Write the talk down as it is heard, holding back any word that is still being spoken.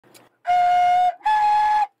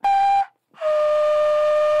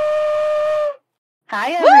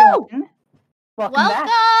Hi, Woo! everyone. Welcome back.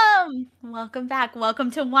 Welcome back. Welcome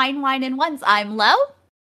to Wine, and Ones. I'm Lo.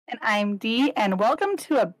 And I'm Dee, and welcome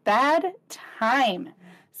to A Bad Time.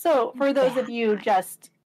 So, for those of you just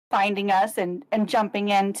finding us and jumping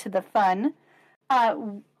into the fun,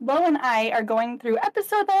 Lo and I are going through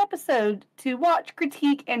episode by episode to watch,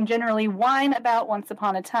 critique, and generally whine about Once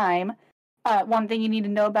Upon a Time. One thing you need to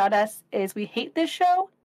know about us is we hate this show,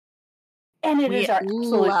 and it is our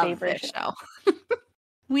absolute favorite show.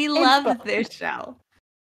 We love this show.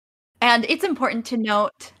 And it's important to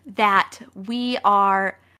note that we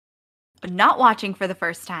are not watching for the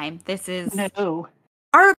first time. This is I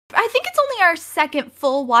think it's only our second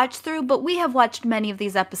full watch through, but we have watched many of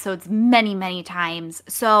these episodes many, many times.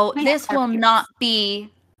 So this will not be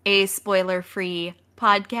a spoiler-free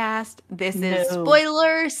podcast. This is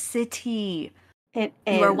Spoiler City. It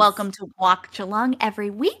is. You are welcome to watch along every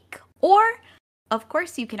week, or, of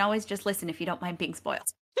course, you can always just listen if you don't mind being spoiled.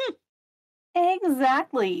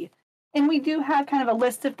 Exactly. And we do have kind of a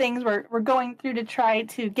list of things we're going through to try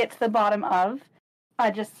to get to the bottom of.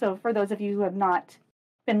 Just so for those of you who have not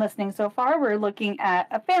been listening so far, we're looking at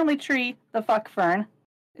a family tree, the fuck fern.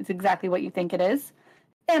 It's exactly what you think it is.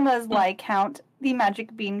 Emma's lie count, the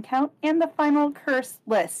magic bean count, and the final curse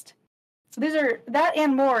list. So these are, that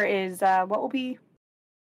and more is what we'll be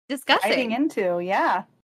diving into, yeah.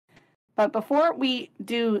 But before we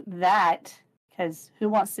do that, because who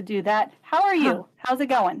wants to do that? How are you? How's it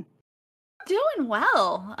going? Doing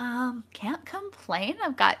well. Can't complain.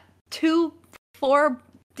 I've got 2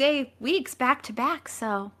 4-day weeks back to back,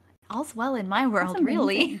 so all's well in my world,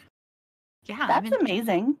 really. Yeah, that's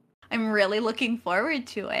amazing. I'm really looking forward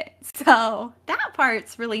to it. So that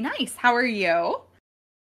part's really nice. How are you?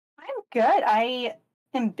 I'm good. I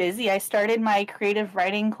am busy. I started my creative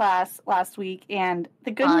writing class last week, and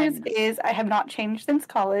the good news is I have not changed since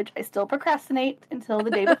college. I still procrastinate until the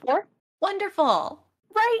day before. Wonderful.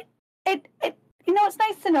 Right? It's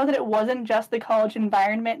nice to know that it wasn't just the college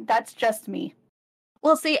environment. That's just me.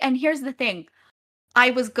 Well, see, and here's the thing. I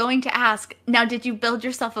was going to ask, now, did you build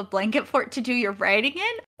yourself a blanket fort to do your writing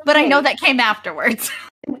in? But I know that came afterwards.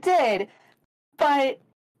 It did. But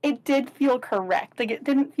it did feel correct. Like, it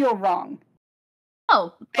didn't feel wrong.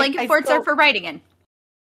 Oh, blanket forts are for writing in.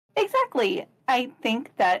 Exactly. I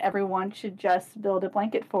think that everyone should just build a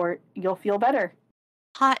blanket fort. You'll feel better.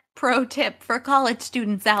 Hot pro tip for college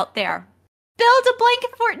students out there. Build a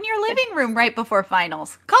blanket fort in your living room right before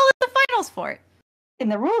finals. Call it the finals fort.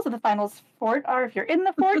 And the rules of the finals fort are if you're in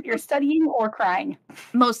the fort, you're studying or crying.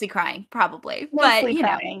 Mostly crying, probably. Mostly but,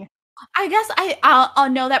 crying. I guess I'll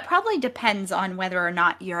know that probably depends on whether or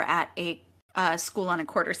not you're at a school on a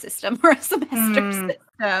quarter system or a semester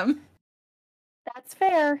system. That's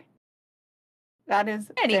fair. That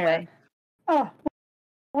is fair. Oh,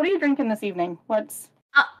 what are you drinking this evening?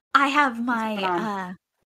 I have my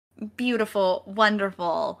beautiful,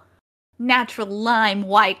 wonderful, natural lime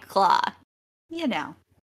White Claw. You know,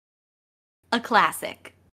 a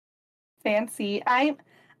classic. Fancy. I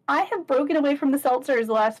have broken away from the seltzers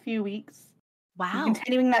the last few weeks. Wow.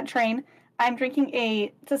 Continuing that train. I'm drinking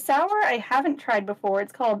it's a sour I haven't tried before.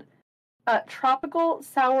 It's called Tropical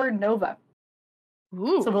Sour Nova.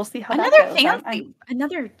 Ooh. So we'll see how that goes.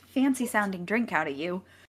 Another fancy sounding drink out of you.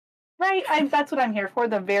 Right. That's what I'm here for,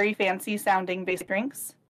 the very fancy sounding basic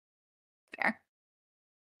drinks. Fair.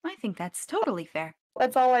 I think that's totally fair.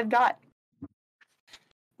 That's all I've got.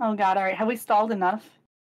 Oh God, all right. Have we stalled enough?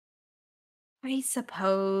 I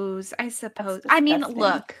suppose. I mean,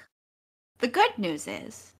 look. The good news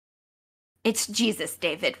is it's Jesus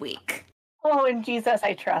David week. Oh, in Jesus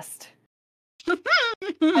I trust.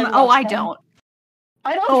 I don't.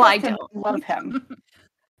 I don't love him.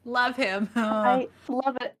 Love him. I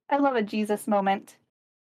love it. I love a Jesus moment.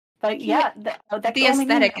 But yeah, the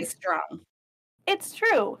aesthetic is strong. It's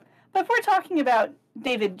true. But if we're talking about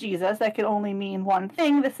David Jesus, that could only mean one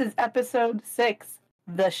thing. This is episode 6,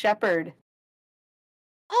 The Shepherd.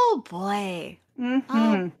 Oh boy.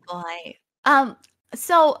 Mm-hmm. Oh boy.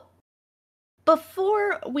 So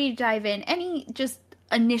before we dive in, any just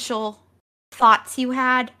initial thoughts you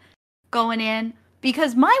had going in?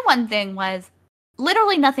 Because my one thing was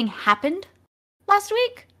literally nothing happened last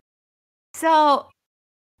week. So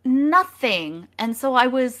nothing. And so I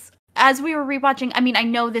was, as we were rewatching, I mean, I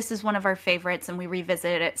know this is one of our favorites and we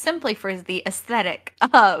revisited it simply for the aesthetic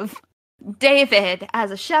of David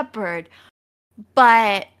as a shepherd.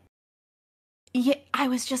 But yeah, I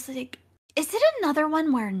was just like, is it another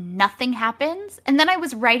one where nothing happens? And then I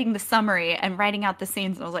was writing the summary and writing out the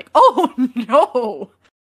scenes and I was like, oh no,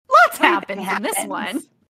 lots happens in this one.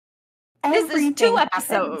 This is 2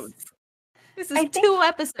 episodes. This is 2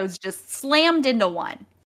 episodes just slammed into one.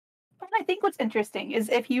 But I think what's interesting is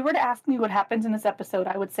if you were to ask me what happens in this episode,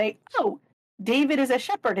 I would say, oh, David is a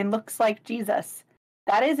shepherd and looks like Jesus.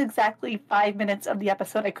 That is exactly 5 minutes of the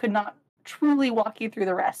episode. I could not truly walk you through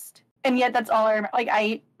the rest. And yet that's all I remember.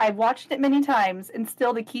 Like, I've watched it many times, and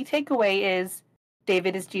still the key takeaway is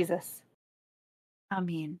David is Jesus. I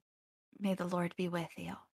mean, may the Lord be with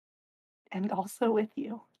you. And also with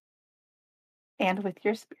you. And with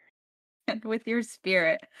your spirit. And with your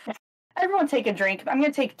spirit. Everyone take a drink. I'm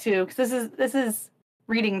going to take 2 because this is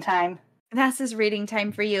reading time. This is reading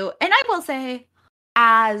time for you. And I will say,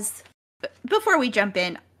 before we jump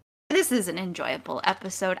in, this is an enjoyable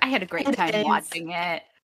episode. I had a great time watching it.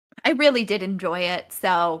 I really did enjoy it.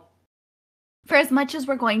 So, for as much as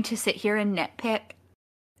we're going to sit here and nitpick,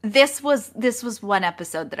 this was one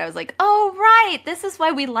episode that I was like, oh, right, this is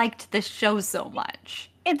why we liked this show so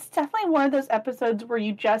much. It's definitely one of those episodes where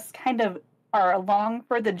you just kind of are along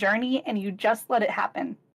for the journey and you just let it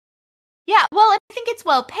happen. Yeah, well, I think it's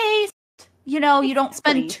well paced. You know, you don't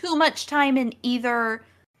spend too much time in either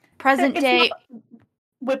present day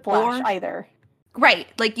whiplash either. Right,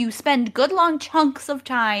 like you spend good long chunks of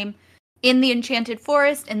time in the Enchanted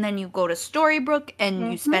Forest, and then you go to Storybrooke,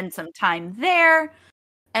 and you spend some time there,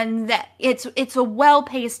 and that it's a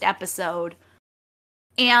well-paced episode.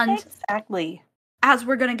 And exactly, as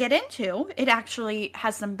we're going to get into, it actually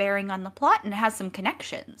has some bearing on the plot, and it has some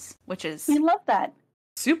connections, which is we love that.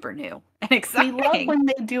 Super new and exciting. We love when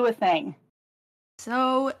they do a thing.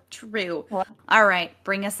 So true. Well, all right,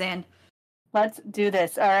 bring us in. Let's do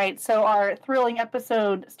this. All right, so our thrilling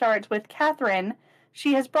episode starts with Catherine.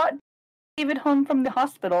 She has brought David home from the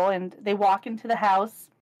hospital, and they walk into the house.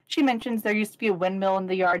 She mentions there used to be a windmill in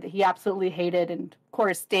the yard that he absolutely hated, and of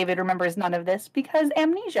course, David remembers none of this because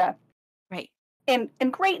amnesia. Right. And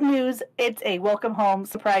great news, it's a welcome home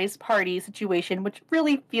surprise party situation, which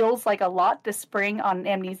really feels like a lot to spring on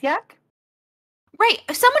an amnesiac. Right.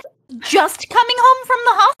 Someone just coming home from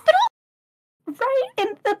the hospital? Right,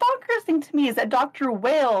 and the bonkers thing to me is that Dr.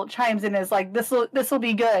 Whale chimes in as like, this'll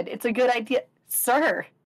be good. It's a good idea. Sir.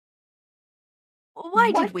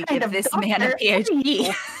 Why did we give this man a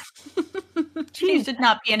PhD? He should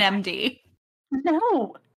not be an MD.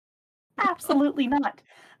 No, absolutely not.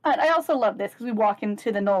 I also love this because we walk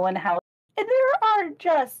into the Nolan house, and there are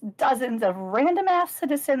just dozens of random-ass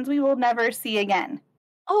citizens we will never see again.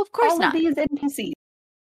 Oh, of course All not. of these NPCs.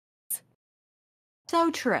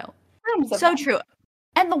 So true. So true.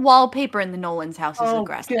 And the wallpaper in the Nolan's house is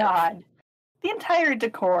aggressive. Oh, God. The entire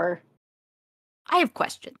decor. I have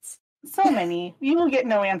questions. So many. You will get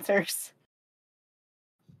no answers.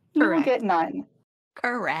 You will get none.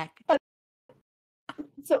 Correct.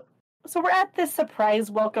 So we're at this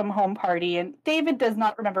surprise welcome home party, and David does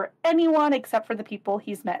not remember anyone except for the people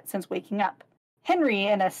he's met since waking up. Henry,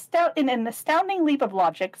 in an astounding leap of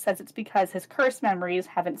logic, says it's because his cursed memories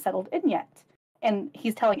haven't settled in yet. And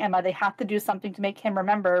he's telling Emma they have to do something to make him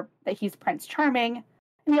remember that he's Prince Charming.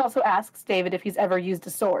 And he also asks David if he's ever used a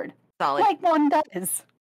sword. Solid. Like one does.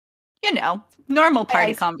 You know, normal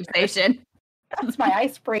party conversation. That's my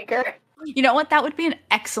icebreaker. You know what? That would be an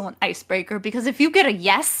excellent icebreaker, because if you get a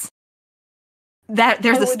yes,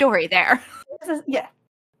 there's a story there. Yeah.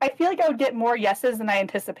 I feel like I would get more yeses than I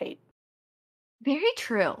anticipate. Very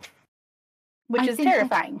true. Which is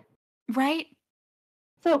terrifying. Right?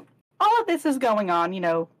 So all of this is going on,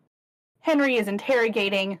 Henry is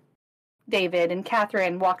interrogating David, and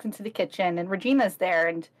Catherine walks into the kitchen, and Regina's there,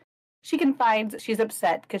 and she confides that she's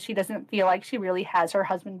upset because she doesn't feel like she really has her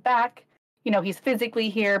husband back. He's physically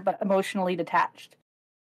here, but emotionally detached.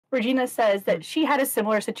 Regina says that she had a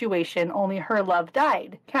similar situation, only her love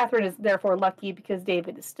died. Catherine is therefore lucky because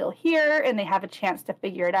David is still here, and they have a chance to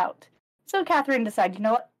figure it out. So Catherine decides, you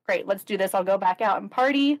know what? Great, let's do this. I'll go back out and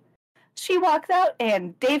party. She walks out,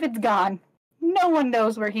 and David's gone. No one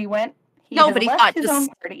knows where he went. Nobody thought his own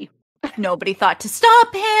party. Nobody thought to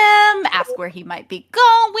stop him, ask where he might be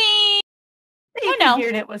going. They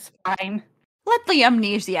figured it was fine. Let the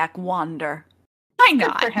amnesiac wander. Why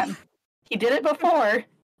not? Good for him. He did it before.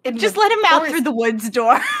 Just let him out through the woods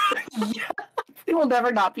door. Yeah. We will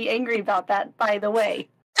never not be angry about that, by the way.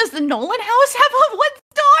 Does the Nolan house have a woods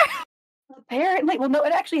door? Apparently. Well, no,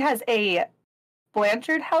 it actually has a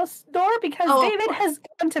Blanchard house door because David has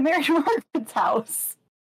gone to Mary Margaret's house.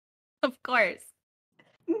 Of course.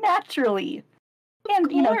 Naturally.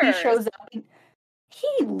 And, he shows up and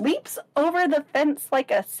he leaps over the fence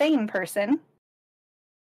like a sane person.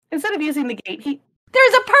 Instead of using the gate,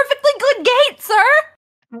 There's a perfectly good gate, sir!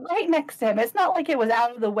 Right next to him. It's not like it was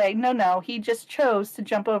out of the way. No, he just chose to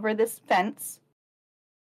jump over this fence.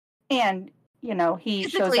 And he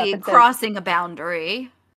shows up Physically and says, crossing a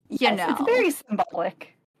boundary, yes, it's very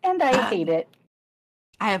symbolic, and I hate it.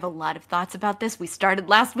 I have a lot of thoughts about this. We started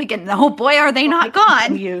last week, and oh boy, are they not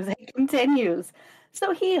gone. It continues.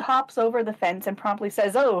 So he hops over the fence and promptly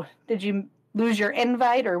says, oh, did you lose your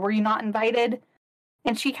invite, or were you not invited?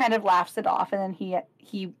 And she kind of laughs it off, and then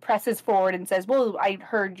he presses forward and says, well, I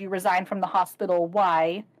heard you resigned from the hospital.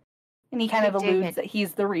 Why? And he kind of alludes that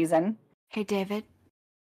he's the reason. Hey, David.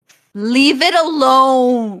 Leave it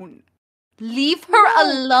alone. Leave her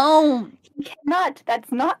alone. You cannot.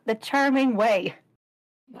 That's not the charming way.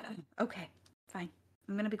 Okay, fine.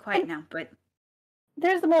 I'm going to be quiet now, but...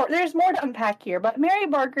 There's more to unpack here, but Mary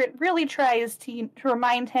Margaret really tries to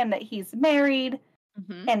remind him that he's married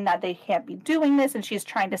and that they can't be doing this, and she's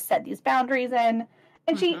trying to set these boundaries in.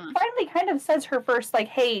 And she finally kind of says her first, like,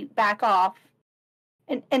 hey, back off.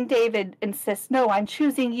 And David insists, no, I'm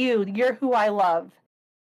choosing you. You're who I love.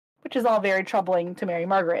 Which is all very troubling to Mary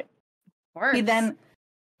Margaret. Of course. We then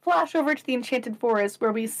flash over to the Enchanted Forest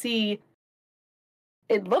where we see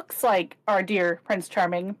it looks like our dear Prince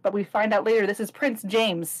Charming, but we find out later this is Prince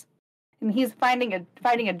James. And he's fighting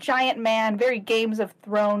a giant man, very Games of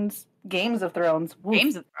Thrones. Games of Thrones. Woof.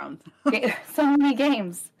 Games of Thrones. So many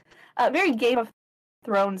games. Very Game of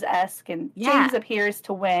Thrones-esque, and James appears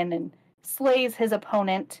to win and slays his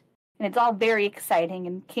opponent, and it's all very exciting,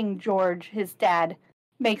 and King George, his dad,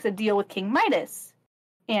 makes a deal with King Midas.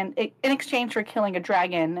 And in exchange for killing a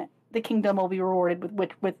dragon, the kingdom will be rewarded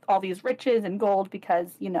with all these riches and gold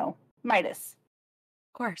because, Midas.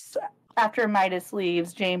 Of course. So after Midas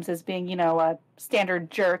leaves, James is being, a standard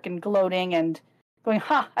jerk and gloating and going,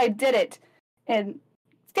 ha, I did it. And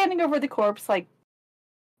standing over the corpse like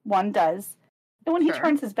one does. And when he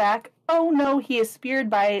turns his back, oh no, he is speared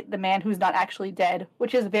by the man who's not actually dead,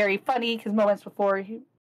 which is very funny because moments before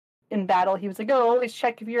in battle, he was like, oh, always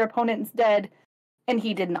check if your opponent is dead. And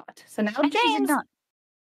he did not. So now James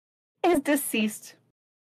is deceased.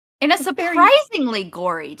 In a surprisingly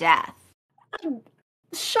gory death.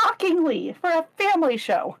 Shockingly, for a family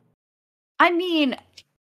show. I mean,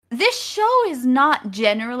 this show is not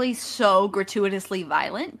generally so gratuitously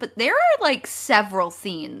violent, but there are, several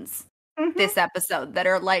scenes this episode that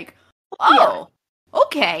are like,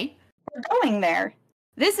 okay. We're going there.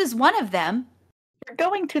 This is one of them. We're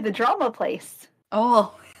going to the drama place.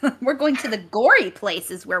 Oh, we're going to the gory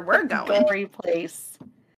places where we're going. Gory place.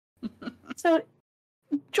 So,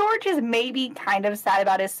 George is maybe kind of sad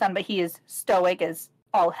about his son, but he is stoic as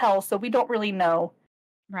all hell, so we don't really know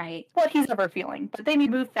what he's ever feeling. But they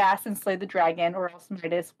need to move fast and slay the dragon, or else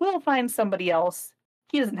Midas will find somebody else.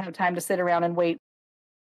 He doesn't have time to sit around and wait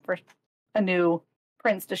for a new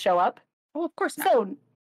prince to show up. Oh, of course not. So,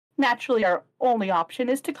 naturally, our only option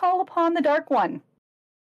is to call upon the Dark One.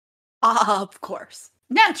 Of course.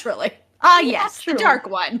 Naturally. Yes, the Dark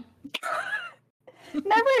One.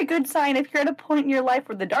 Never a good sign if you're at a point in your life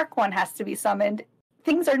where the Dark One has to be summoned.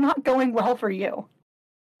 Things are not going well for you.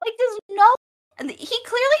 He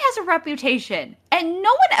clearly has a reputation, and no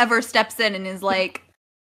one ever steps in and is like,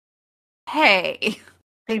 hey.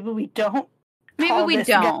 Maybe we don't. Maybe we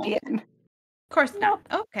don't. Of course not.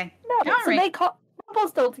 Okay. No, so they call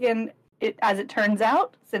Rumpelstiltskin, as it turns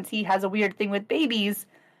out, since he has a weird thing with babies,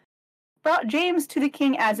 brought James to the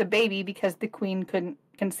king as a baby because the queen couldn't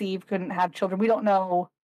conceive, couldn't have children. We don't know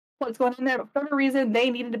what's going on there, but for whatever reason, they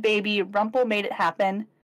needed a baby. Rumpel made it happen.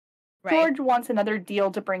 George wants another deal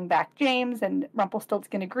to bring back James, and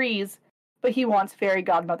Rumpelstiltskin agrees, but he wants Fairy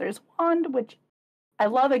Godmother's wand, which I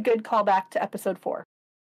love a good callback to episode 4.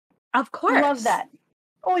 Of course. I love that.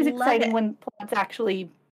 Always exciting when plots actually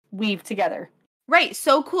weave together. Right,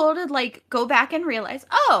 so cool to, go back and realize,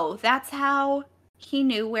 oh, that's how he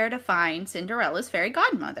knew where to find Cinderella's fairy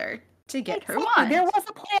godmother to get her wand. There was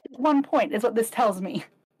a plan at one point, is what this tells me.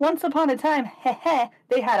 Once upon a time,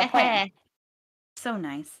 they had a plan. So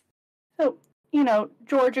nice. So,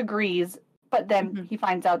 George agrees, but then he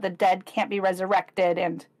finds out the dead can't be resurrected,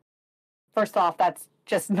 and first off, that's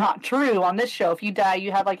just not true on this show. If you die,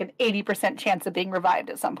 you have an 80% chance of being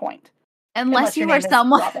revived at some point. Unless you are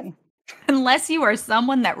someone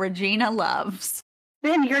that Regina loves.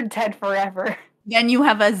 Then you're dead forever. Then you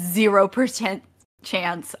have a 0%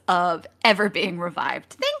 chance of ever being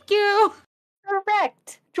revived. Thank you.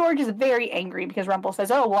 Correct. George is very angry because Rumpel says,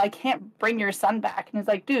 oh, well, I can't bring your son back. And he's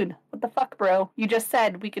like, dude, what the fuck, bro? You just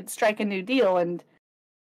said we could strike a new deal. And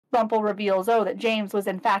Rumpel reveals, that James was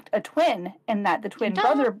in fact a twin, and that the twin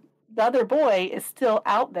brother, the other boy, is still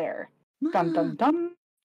out there. Dum, dum, dum.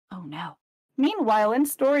 Oh, no. Meanwhile, in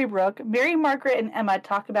Storybrooke, Mary Margaret and Emma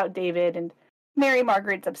talk about David, and Mary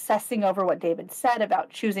Margaret's obsessing over what David said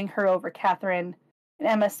about choosing her over Catherine. And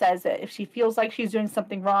Emma says that if she feels like she's doing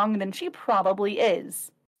something wrong, then she probably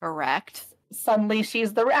is. Correct. Suddenly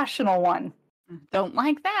she's the rational one. Don't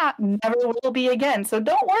like that. Never will be again. So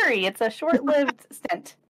don't worry, it's a short-lived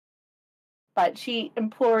stint. But she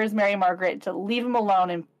implores Mary Margaret to leave him alone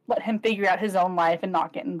and let him figure out his own life and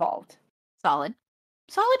not get involved. Solid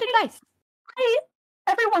advice. Right?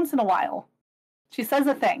 Every once in a while. She says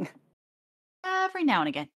a thing. Every now and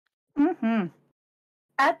again. Mm-hmm.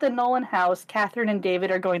 At the Nolan house, Catherine and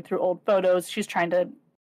David are going through old photos. She's trying to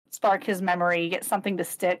spark his memory, get something to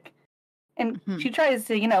stick. And she tries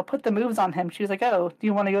to, put the moves on him. She's like, oh, do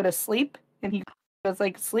you want to go to sleep? And he goes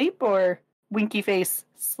like, sleep or winky face,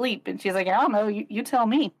 sleep? And she's like, I don't know, you tell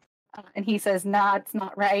me. And he says, nah, it's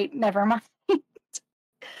not right. Never mind.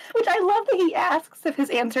 Which I love that he asks if his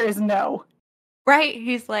answer is no. Right?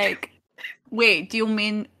 He's like, wait, do you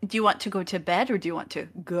want to go to bed or do you want to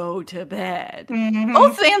go to bed? Mm-hmm.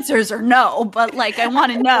 Both answers are no, but I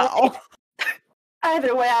want to know.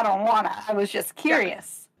 Either way, I don't want to. I was just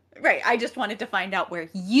curious. Right. I just wanted to find out where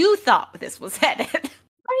you thought this was headed.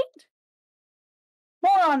 Right.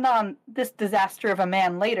 More on this disaster of a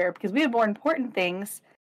man later, because we have more important things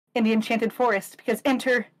in the Enchanted Forest, because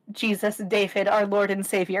enter Jesus, David, our Lord and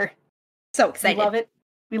Savior. So excited. We love it.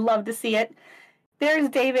 We love to see it. There's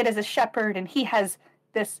David as a shepherd, and he has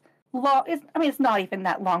this long, it's not even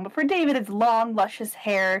that long, but for David, it's long, luscious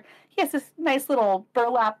hair. He has this nice little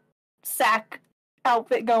burlap sack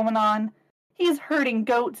outfit going on. He's herding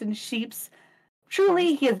goats and sheeps.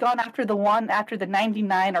 Truly, he has gone after the one after the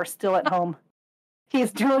 99 are still at home. He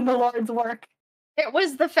is doing the Lord's work. It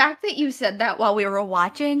was the fact that you said that while we were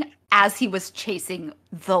watching as he was chasing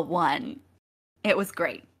the one. It was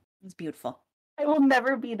great. It was beautiful. I will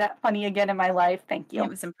never be that funny again in my life. Thank you. It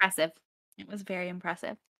was impressive. It was very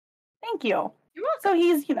impressive. Thank you. You're welcome. So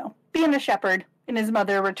he's, being a shepherd, and his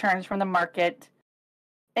mother returns from the market.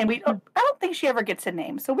 And I don't think she ever gets a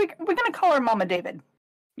name, so we're going to call her Mama David.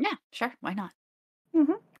 Yeah, sure. Why not?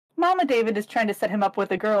 Mm-hmm. Mama David is trying to set him up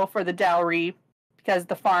with a girl for the dowry because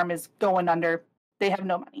the farm is going under. They have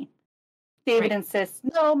no money. David insists,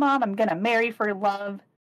 no, Mom, I'm going to marry for love.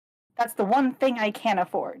 That's the one thing I can't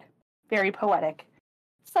afford. Very poetic.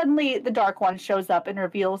 Suddenly, the Dark One shows up and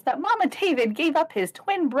reveals that Mama David gave up his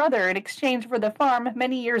twin brother in exchange for the farm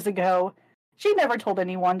many years ago. She never told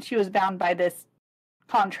anyone she was bound by this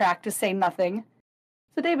contract to say nothing.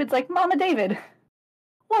 So David's like, Mama David,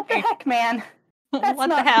 what the heck, man? That's what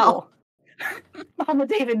not the hell? Cool. Mama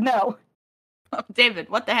David, no. David,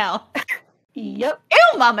 what the hell? Yep.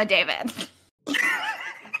 Ew, Mama David.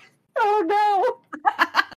 Oh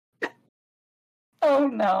no. Oh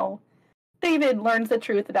no. David learns the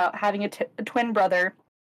truth about having a twin brother,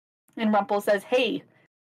 and Rumpel says, hey,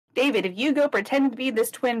 David, if you go pretend to be this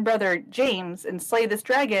twin brother, James, and slay this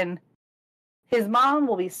dragon, his mom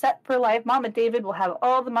will be set for life. Mama David will have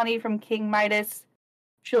all the money from King Midas.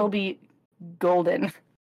 She'll be golden.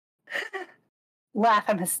 Laugh,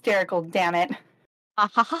 I'm hysterical, damn it.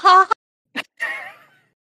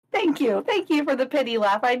 Thank you. Thank you for the pity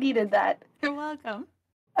laugh. I needed that. You're welcome.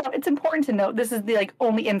 It's important to note this is the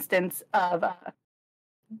only instance of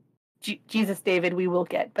Jesus David we will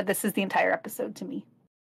get, but this is the entire episode to me.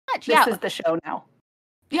 This is the show now.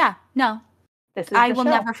 Yeah, no. I will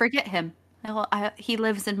never forget him. He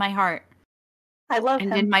lives in my heart. I love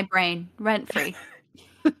him. And in my brain, rent-free.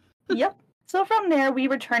 Yep. So from there, we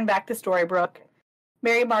return back to Storybrooke.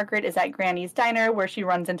 Mary Margaret is at Granny's diner where she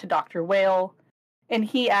runs into Dr. Whale, and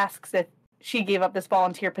he asks if she gave up this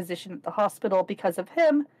volunteer position at the hospital because of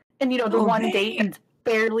him. And, the one date he's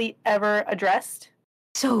barely ever addressed.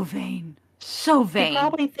 So vain. So vain. He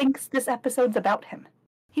probably thinks this episode's about him.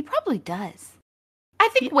 He probably does. I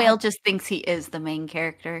think Whale just thinks he is the main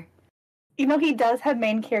character. He does have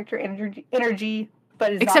main character energy,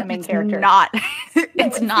 but is not a main character.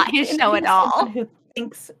 It's not his show at all. Who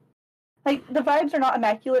thinks, the vibes are not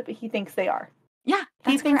immaculate, but he thinks they are. Yeah,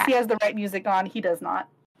 he thinks he has the right music on. He does not.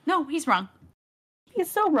 No, he's wrong. He's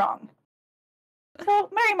so wrong. So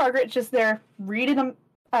Mary Margaret's just there reading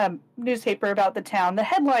a newspaper about the town. The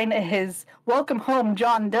headline is "Welcome Home,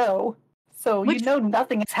 John Doe." So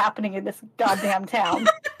nothing is happening in this goddamn town.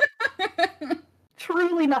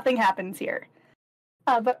 Truly nothing happens here.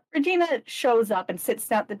 But Regina shows up and sits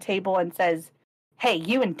down at the table and says, hey,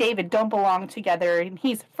 you and David don't belong together, and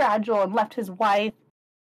he's fragile and left his wife,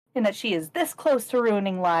 and that she is this close to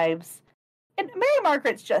ruining lives. And Mary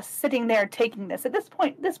Margaret's just sitting there taking this. At this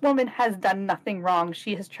point, this woman has done nothing wrong.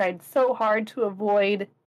 She has tried so hard to avoid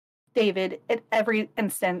David at every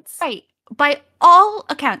instance. Right. By all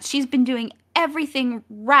accounts, she's been doing everything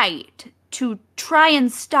right to try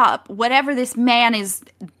and stop whatever this man is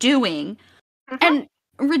doing. Mm-hmm. And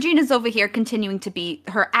Regina's over here continuing to be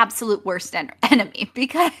her absolute worst enemy,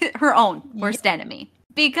 because her own worst enemy,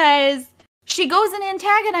 because she goes and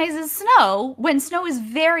antagonizes Snow when Snow is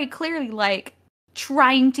very clearly like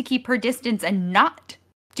trying to keep her distance and not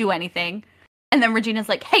do anything. And then Regina's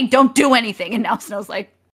like, hey, don't do anything. And now Snow's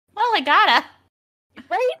like, well, I gotta.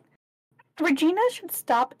 Right? Regina should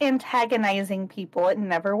stop antagonizing people. It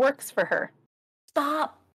never works for her.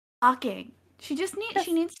 Stop talking. She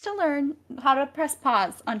needs to learn how to press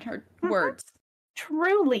pause on her words.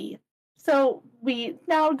 Truly. So we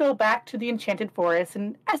now go back to the Enchanted Forest,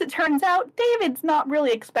 and as it turns out, David's not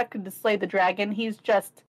really expected to slay the dragon. He's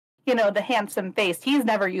just, the handsome face. He's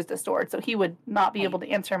never used a sword, so he would not be able to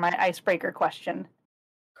answer my icebreaker question.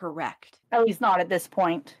 Correct. At least not at this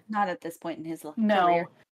point. Not at this point in his career. No.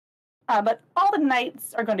 But all the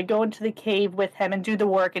knights are going to go into the cave with him and do the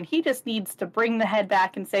work, and he just needs to bring the head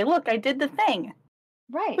back and say, look, I did the thing.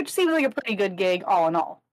 Right. Which seems like a pretty good gig, all in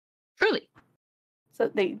all. Truly.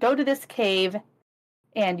 So they go to this cave,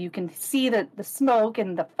 and you can see the smoke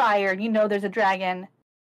and the fire, and there's a dragon.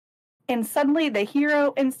 And suddenly the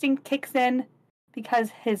hero instinct kicks in because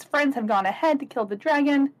his friends have gone ahead to kill the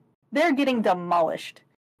dragon. They're getting demolished.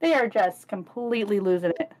 They are just completely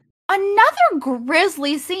losing it. Another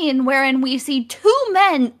grisly scene wherein we see two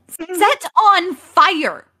men set on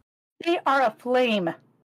fire. They are aflame.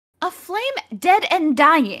 Aflame, dead and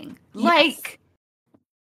dying. Yes. Like,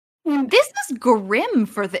 this is grim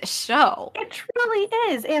for this show. It truly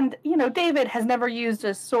is. And, David has never used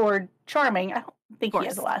a sword. Charming. I don't think he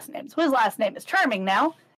has a last name. So his last name is Charming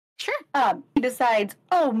now. Sure. He decides,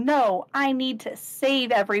 oh no, I need to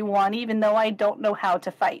save everyone even though I don't know how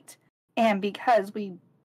to fight. And because we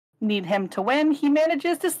need him to win, he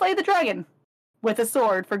manages to slay the dragon with a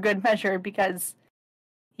sword for good measure because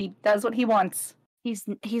he does what he wants.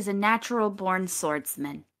 He's a natural born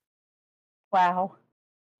swordsman. Wow.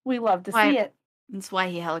 We love to see it. That's why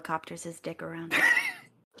he helicopters his dick around.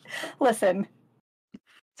 Listen.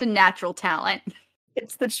 It's a natural talent.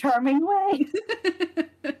 It's the charming way.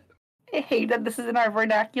 I hate that this is in our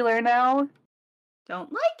vernacular now.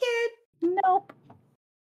 Don't like it. Nope.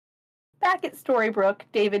 Back at Storybrooke,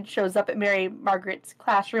 David shows up at Mary Margaret's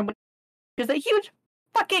classroom, which is a huge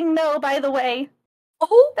fucking no, by the way.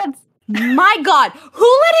 Oh, that's my God.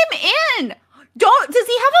 Who let him in? Does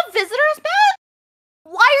he have a visitor's badge?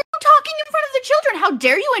 Why are you talking in front of the children? How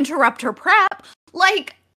dare you interrupt her prep?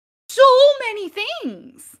 Like, so many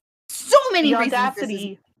things. So many reasons.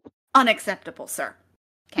 Audacity. Unacceptable, sir.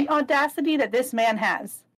 Okay. The audacity that this man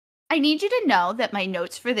has. I need you to know that my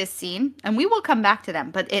notes for this scene, and we will come back to them,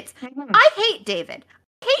 but it's, I hate David.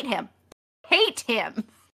 Hate him. Hate him.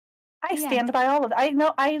 I stand by all of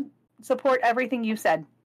that. I support everything you said.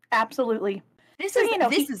 Absolutely. This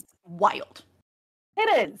is wild.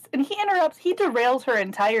 It is. And he derails her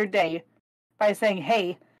entire day by saying,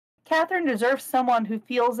 hey, Catherine deserves someone who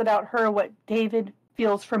feels about her what David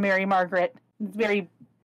feels for Mary Margaret. Very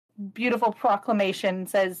beautiful proclamation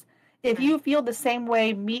says, if you feel the same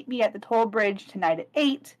way, meet me at the toll bridge tonight at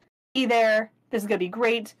 8. Be there. This is going to be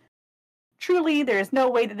great. Truly, there is no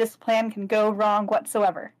way that this plan can go wrong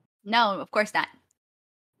whatsoever. No, of course not.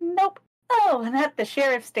 Nope. Oh, and at the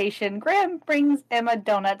sheriff's station, Graham brings Emma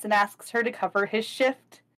donuts and asks her to cover his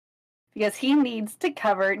shift. Because he needs to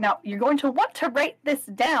cover... Now, you're going to want to write this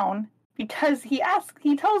down because he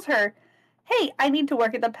tells her, hey, I need to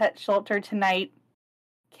work at the pet shelter tonight.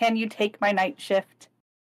 Can you take my night shift?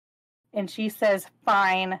 And she says,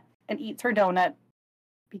 fine, and eats her donut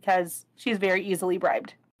because she's very easily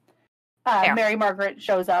bribed. Mary Margaret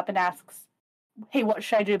shows up and asks, hey, what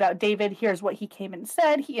should I do about David? Here's what he came and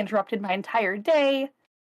said. He interrupted my entire day.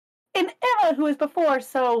 And Emma, who was before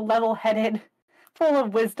so level-headed, full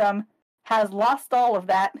of wisdom, has lost all of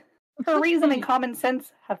that. Her reason and common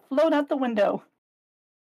sense have flown out the window.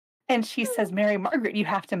 And she says, Mary Margaret, you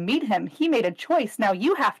have to meet him. He made a choice. Now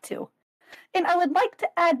you have to. And I would like to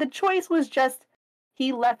add, the choice was just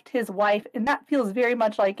he left his wife, and that feels very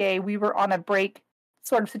much like we were on a break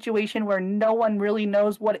sort of situation where no one really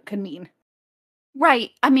knows what it could mean.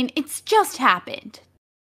 Right. I mean, it's just happened.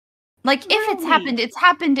 Like, really? If it's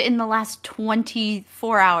happened in the last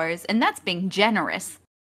 24 hours, and that's being generous.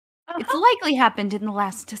 It's likely happened in the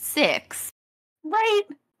last 6. Right.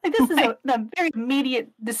 Like, this is a very immediate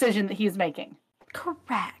decision that he's making.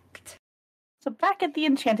 Correct. So back at the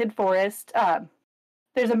Enchanted Forest,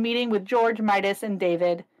 there's a meeting with George, Midas, and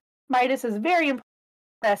David. Midas is very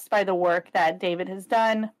impressed by the work that David has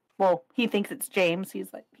done. Well, he thinks it's James.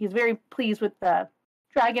 He's very pleased with the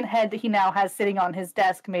dragon head that he now has sitting on his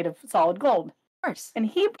desk made of solid gold. Of course. And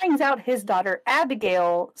he brings out his daughter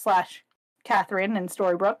Abigail / Catherine in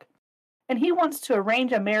Storybrooke and he wants to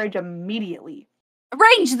arrange a marriage immediately.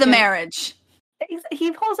 Arrange the marriage.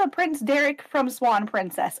 He pulls a Prince Derek from Swan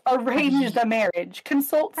Princess. Arrange the marriage.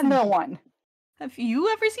 Consults no one. Have you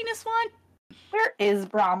ever seen a swan? Where is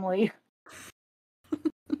Bromley?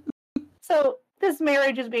 So this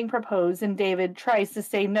marriage is being proposed, and David tries to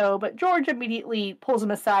say no, but George immediately pulls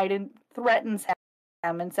him aside and threatens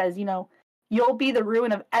him and says, you'll be the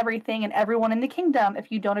ruin of everything and everyone in the kingdom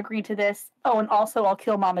if you don't agree to this. Oh, and also I'll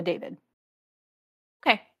kill Mama David.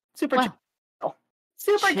 Okay. Super chill.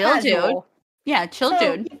 Super chill, casual. dude. Yeah, chill,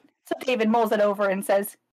 dude. So David mulls it over and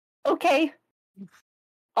says, okay,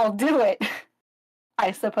 I'll do it,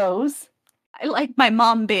 I suppose. I like my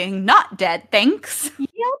mom being not dead, thanks. Yep.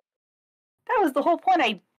 That was the whole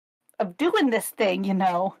point of doing this thing,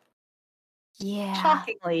 Yeah.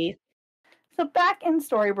 Shockingly. So back in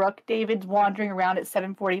Storybrooke, David's wandering around at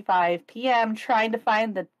 7:45 p.m. trying to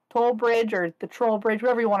find the toll bridge or the troll bridge,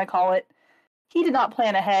 whatever you want to call it. He did not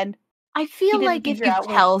plan ahead. I feel like if you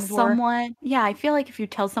tell someone, I feel like if you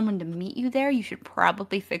tell someone to meet you there, you should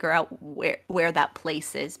probably figure out where that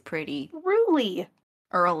place is pretty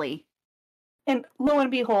early. And lo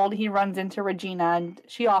and behold, he runs into Regina and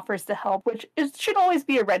she offers to help, which should always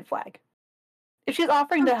be a red flag. If she's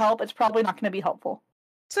offering to help, it's probably not going to be helpful.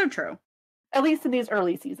 So true. At least in these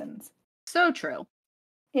early seasons. So true.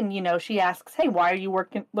 And, she asks, hey, why are you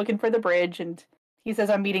looking for the bridge? And he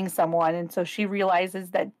says, I'm meeting someone. And so she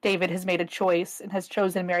realizes that David has made a choice and has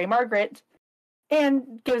chosen Mary Margaret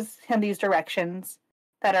and gives him these directions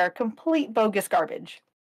that are complete bogus garbage.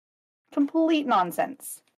 Complete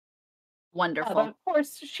nonsense. Wonderful. But of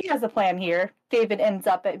course, she has a plan here. David ends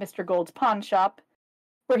up at Mr. Gold's pawn shop,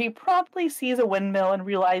 where he promptly sees a windmill and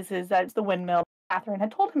realizes that it's the windmill Catherine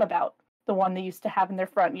had told him about, the one they used to have in their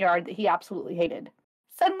front yard that he absolutely hated.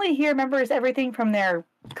 Suddenly, he remembers everything from their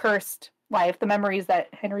cursed life, the memories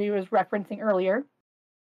that Henry was referencing earlier,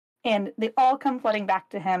 and they all come flooding back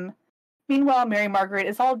to him. Meanwhile, Mary Margaret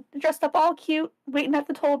is all dressed up all cute, waiting at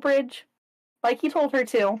the toll bridge, like he told her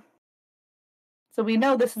to. So we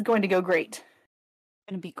know this is going to go great. It's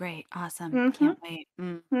going to be great. Awesome. Can't wait.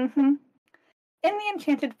 In the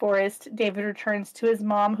Enchanted Forest, David returns to his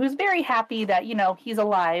mom, who's very happy that, he's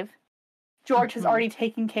alive. George has already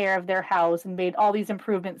taken care of their house and made all these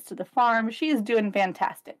improvements to the farm. She is doing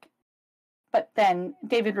fantastic. But then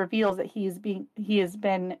David reveals that he's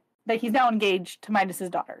now engaged to Midas's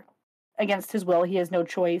daughter. Against his will, he has no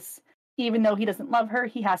choice. Even though he doesn't love her,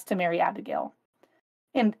 he has to marry Abigail.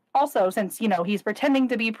 And also, since, he's pretending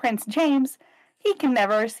to be Prince James, he can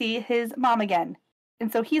never see his mom again.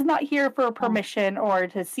 And so he's not here for permission or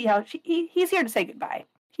to see how he's here to say goodbye.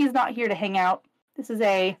 He's not here to hang out. This is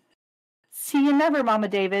a see you never, Mama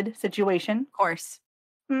David situation. Of course.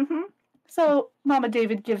 So Mama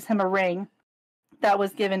David gives him a ring that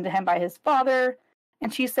was given to him by his father.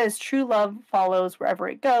 And she says true love follows wherever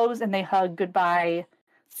it goes. And they hug goodbye,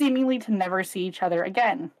 seemingly to never see each other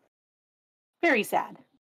again. Very sad.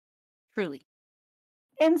 Truly.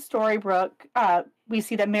 In Storybrooke, we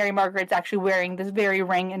see that Mary Margaret's actually wearing this very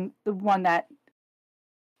ring, and the one that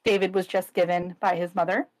David was just given by his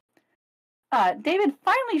mother. David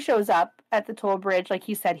finally shows up at the toll bridge like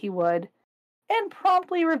he said he would, and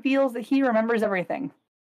promptly reveals that he remembers everything.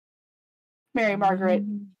 Mary Margaret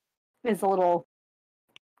is a little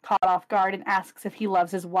caught off guard and asks if he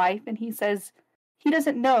loves his wife, and he says he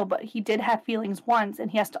doesn't know, but he did have feelings once,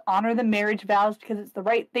 and he has to honor the marriage vows because it's the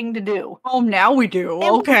right thing to do. Oh, now we do.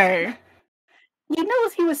 Okay. You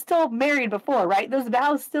notice he was still married before, right? Those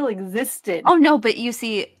vows still existed. Oh, no, but you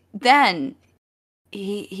see, then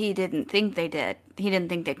he didn't think they did. He didn't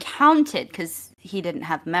think they counted because he didn't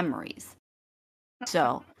have memories.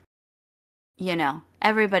 So,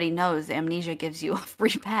 everybody knows amnesia gives you a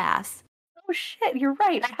free pass. Oh, shit, you're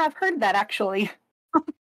right. I have heard that, actually.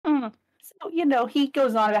 So, he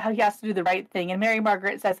goes on about how he has to do the right thing, and Mary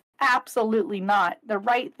Margaret says, absolutely not. The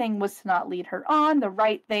right thing was to not lead her on. The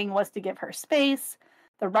right thing was to give her space.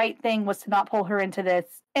 The right thing was to not pull her into this.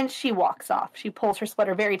 And she walks off. She pulls her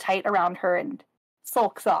sweater very tight around her and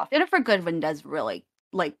sulks off. Jennifer Goodwin does really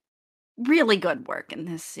good work in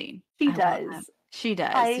this scene. She does. She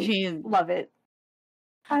does. I love it.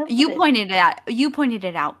 You pointed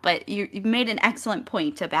it out, but you made an excellent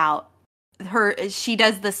point about her. She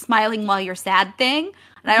does the smiling while you're sad thing,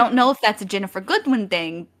 and I don't know if that's a Jennifer Goodwin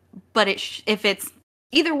thing, but if it's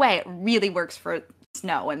either way, it really works for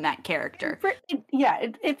Snow and that character.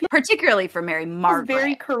 Particularly for Mary Margaret.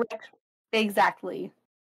 Very correct. Exactly.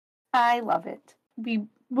 I love it. We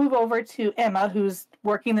move over to Emma, who's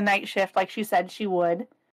working the night shift like she said she would.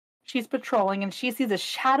 She's patrolling, and she sees a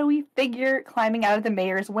shadowy figure climbing out of the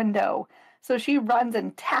mayor's window. So she runs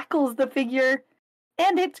and tackles the figure,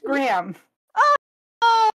 and it's Graham.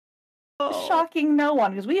 Oh. Shocking no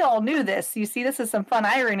one, because we all knew this. You see, this is some fun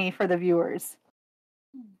irony for the viewers.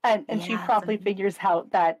 And she promptly figures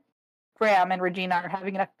out that Graham and Regina are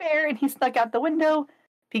having an affair, and he snuck out the window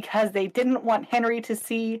because they didn't want Henry to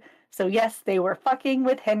see. So yes, they were fucking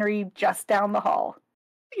with Henry just down the hall.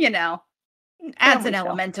 You know, adds an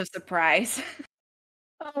element of surprise.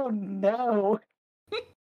 Oh no.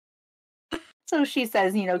 So she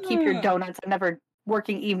says, keep your donuts. I'm never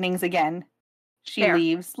working evenings again. She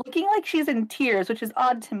leaves, looking like she's in tears, which is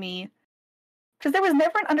odd to me. Because there was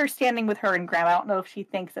never an understanding with her and Graham. I don't know if she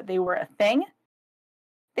thinks that they were a thing.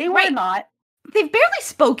 They were not. They've barely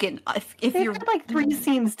spoken. If They've you're had like 3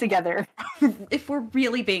 scenes together. If we're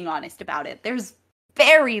really being honest about it, there's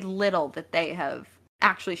very little that they have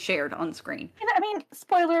actually shared on screen. I mean,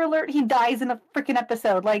 spoiler alert, he dies in a freaking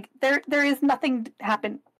episode. Like, there is nothing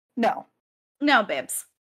happen. No, babes.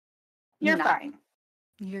 You're fine.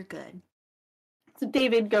 You're good. So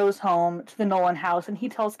David goes home to the Nolan house, and he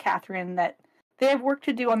tells Catherine that they have work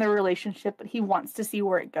to do on their relationship, but he wants to see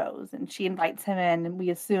where it goes. And she invites him in, and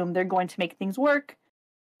we assume they're going to make things work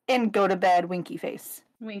and go to bed, winky face.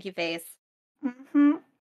 Winky face. Mm-hmm.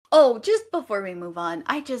 Oh, just before we move on,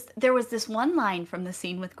 there was this one line from the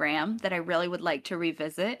scene with Graham that I really would like to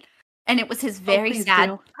revisit. And it was his very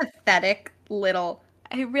sad, pathetic little,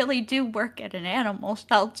 I really do work at an animal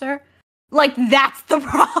shelter. Like, that's the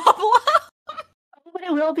problem. But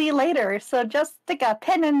it will be later, so just stick a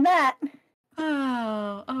pin in that.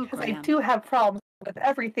 Oh, because I do have problems with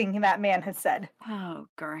everything that man has said. Oh,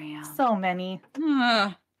 Graham. So many.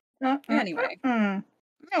 Anyway.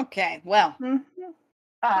 Okay, well.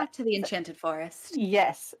 Back to the Enchanted Forest.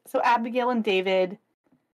 Yes. So Abigail and David,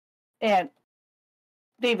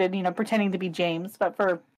 pretending to be James, but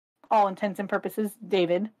for all intents and purposes,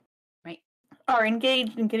 David, are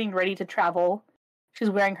engaged in getting ready to travel. She's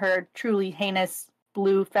wearing her truly heinous,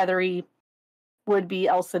 blue, feathery, would-be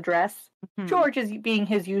Elsa dress. Mm-hmm. George is being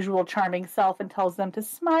his usual charming self and tells them to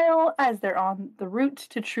smile as they're on the route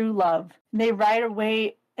to true love. They ride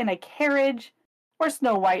away in a carriage where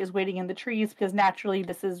Snow White is waiting in the trees, because naturally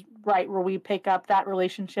this is right where we pick up that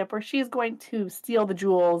relationship where she's going to steal the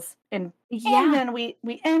jewels. And then we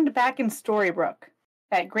end back in Storybrooke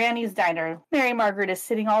at Granny's Diner. Mary Margaret is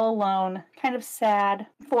sitting all alone, kind of sad,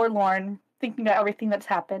 forlorn, thinking about everything that's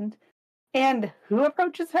happened. And who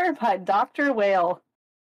approaches her but Dr. Whale?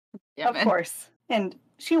 Yeah, of course. And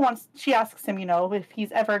she asks him, if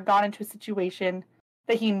he's ever gone into a situation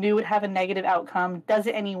that he knew would have a negative outcome, does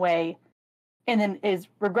it anyway, and then is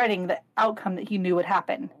regretting the outcome that he knew would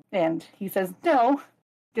happen. And he says no,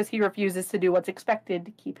 because he refuses to do what's expected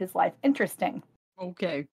to keep his life interesting.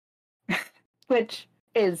 Okay. Which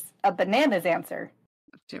is a bananas answer.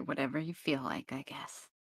 Do whatever you feel like, I guess.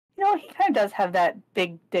 He kind of does have that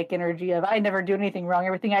big dick energy of, I never do anything wrong.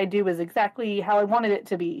 Everything I do is exactly how I wanted it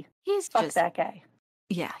to be. Fuck that guy.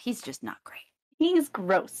 Yeah, he's just not great. He's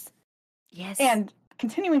gross. Yes. And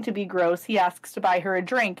continuing to be gross, he asks to buy her a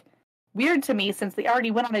drink. Weird to me, since they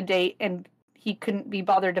already went on a date and he couldn't be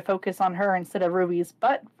bothered to focus on her instead of Ruby's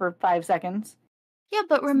butt for 5 seconds. Yeah,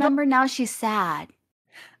 but remember now she's sad.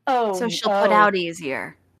 Oh. So she'll put out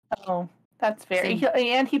easier. Oh, that's fair.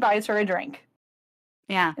 And he buys her a drink.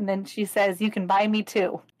 Yeah. And then she says, you can buy me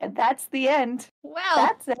too. And that's the end. Well.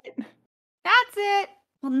 That's it. That's it.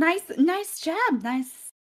 Well, nice job. Nice.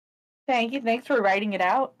 Thank you. Thanks for writing it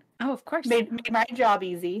out. Oh, of course. Made my job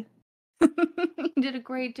easy. You did a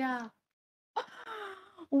great job.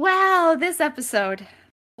 Wow, this episode.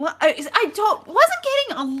 Well, wasn't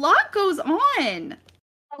getting a lot goes on.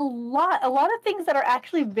 A lot of things that are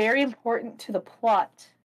actually very important to the plot.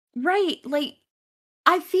 Right. Like,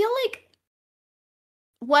 I feel like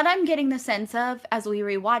what I'm getting the sense of as we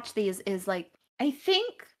rewatch these is, like, I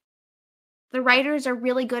think the writers are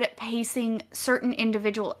really good at pacing certain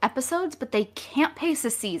individual episodes, but they can't pace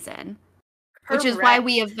a season. Correct. Which is why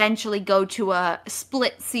we eventually go to a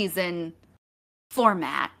split season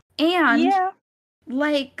format. And,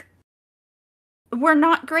 like, we're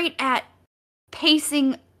not great at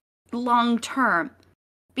pacing long term,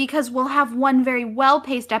 because we'll have one very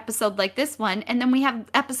well-paced episode like this one, and then we have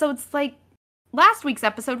episodes like last week's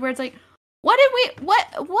episode where it's like, why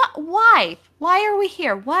are we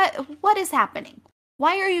here? What is happening?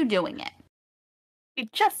 Why are you doing it? We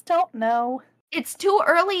just don't know. It's too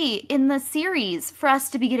early in the series for us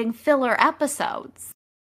to be getting filler episodes.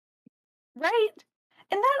 Right?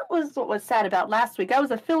 And that was what was sad about last week. That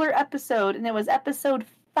was a filler episode, and it was episode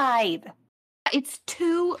 5. It's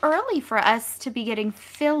too early for us to be getting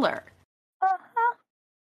filler. Uh-huh.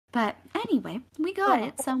 But anyway, we got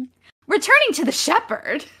it. So returning to the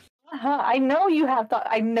shepherd. I know you have thought.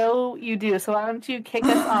 I know you do. So why don't you kick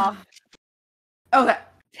us off? Okay.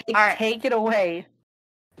 All right. Take it away.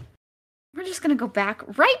 We're just going to go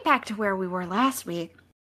right back to where we were last week.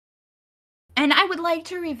 And I would like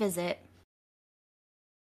to revisit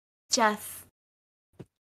just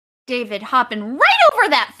David hopping right over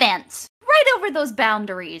that fence, right over those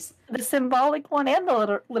boundaries. The symbolic one and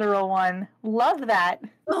the literal one. Love that.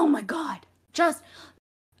 Oh my God.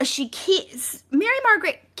 Mary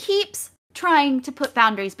Margaret keeps trying to put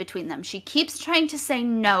boundaries between them. She keeps trying to say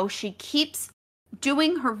no. She keeps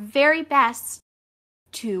doing her very best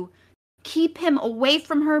to keep him away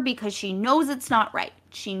from her because she knows it's not right.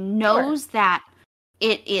 She knows that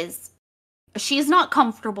she's not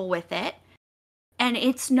comfortable with it and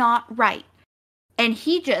it's not right. And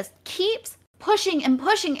he just keeps pushing and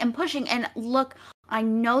pushing and pushing. And look, I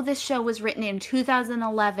know this show was written in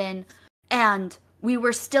 2011 and we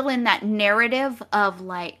were still in that narrative of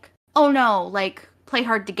like, oh no, like play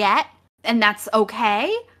hard to get and that's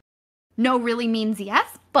okay. No really means yes,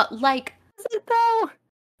 but like, is it though?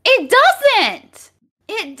 It doesn't!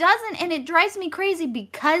 It doesn't, and it drives me crazy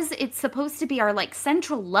because it's supposed to be our, like,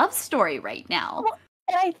 central love story right now. Well,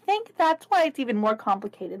 and I think that's why it's even more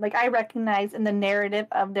complicated. Like, I recognize in the narrative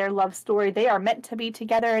of their love story, they are meant to be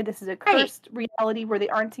together. This is a cursed reality where they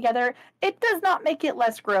aren't together. It does not make it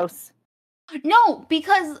less gross. No,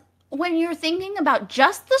 because when you're thinking about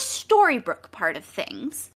just the Storybrooke part of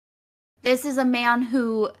things, this is a man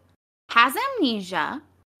who has amnesia,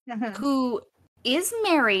 who is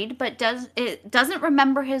married but doesn't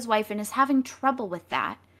remember his wife and is having trouble with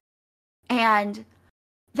that. And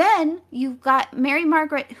then you've got Mary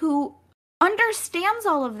Margaret who understands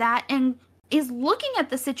all of that and is looking at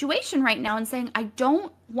the situation right now and saying, I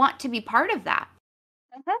don't want to be part of that.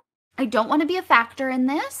 I don't want to be a factor in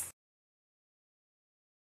this.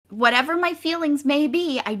 Whatever my feelings may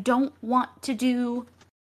be, I don't want to do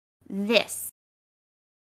this.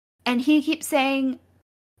 And he keeps saying,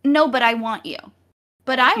 no, but I want you.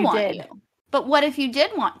 But I want you. But what if you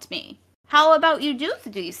did want me? How about you do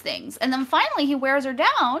these things? And then finally he wears her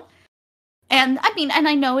down. And I mean, and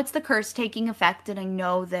I know it's the curse taking effect. And I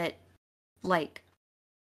know that, like,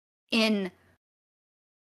 in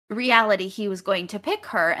reality, he was going to pick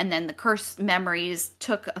her. And then the curse memories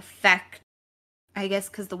took effect, I guess,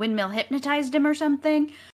 because the windmill hypnotized him or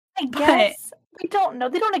something. I guess. We don't know.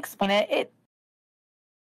 They don't explain it.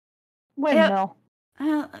 Windmill.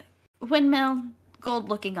 Windmill, gold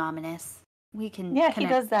looking ominous. We can he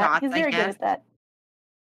does that. Dots, he's very good at that.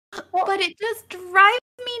 Well, but it just drives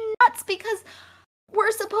me nuts because we're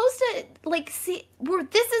supposed to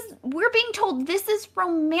we're being told this is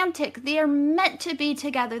romantic. They are meant to be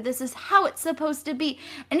together. This is how it's supposed to be.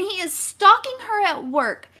 And he is stalking her at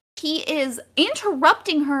work. He is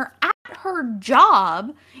interrupting her at her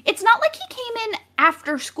job. It's not like he came in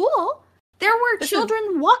after school. There were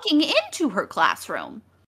children walking into her classroom.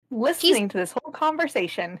 Listening to this whole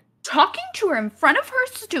conversation. Talking to her in front of her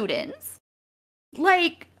students.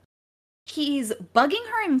 Like, he's bugging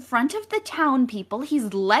her in front of the town people. He's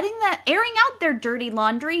airing out their dirty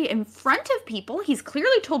laundry in front of people. He's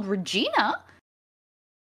clearly told Regina.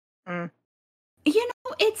 You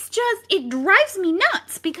know, it drives me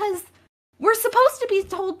nuts because we're supposed to be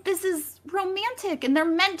told this is romantic and they're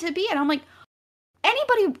meant to be. And I'm like,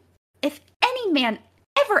 if any man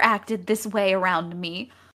ever acted this way around me,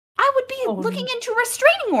 I would be looking into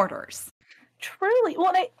restraining orders. Truly.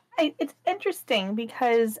 Well, it's interesting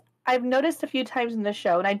because I've noticed a few times in the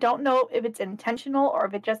show, and I don't know if it's intentional or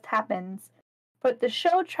if it just happens, but the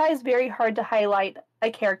show tries very hard to highlight a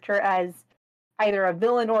character as either a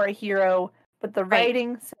villain or a hero, but the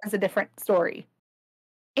writing says a different story.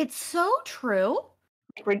 It's so true.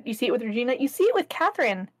 You see it with Regina. You see it with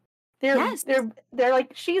Catherine. They're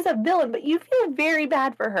like, she's a villain, but you feel very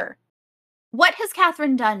bad for her. What has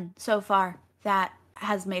Catherine done so far that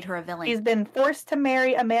has made her a villain? She's been forced to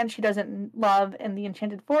marry a man she doesn't love in the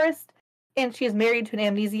Enchanted Forest, and she is married to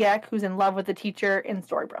an amnesiac who's in love with the teacher in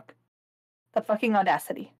Storybrooke. The fucking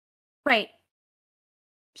audacity. Right.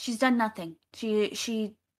 She's done nothing.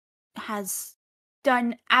 She has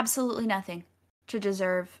done absolutely nothing to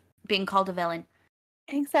deserve being called a villain.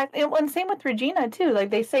 Exactly. And same with Regina, too. Like,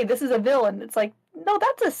 they say, this is a villain. It's like, no,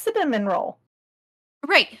 that's a cinnamon roll.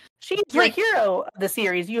 Right. She's the hero of the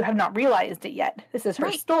series. You have not realized it yet. This is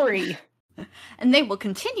her story. And they will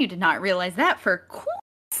continue to not realize that for quite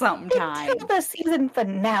some time. Until the season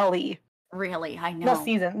finale. Really, I know.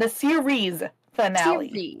 The series finale.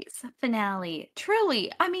 Series finale.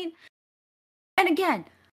 Truly. I mean, and again,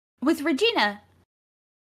 with Regina,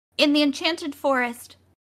 in the Enchanted Forest,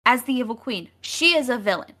 as the evil queen, she is a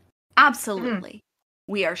villain. Absolutely.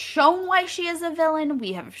 We are shown why she is a villain.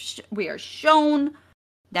 We are shown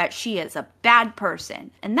that she is a bad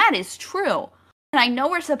person. And that is true. And I know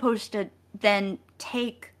we're supposed to then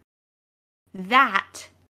take that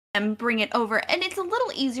and bring it over. And it's a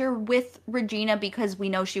little easier with Regina because we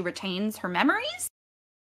know she retains her memories.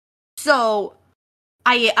 So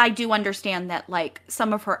I do understand that, like,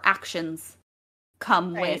 some of her actions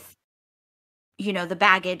come with, you know, the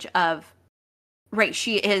baggage of, right,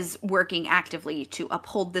 she is working actively to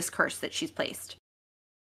uphold this curse that she's placed.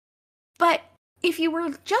 But if you were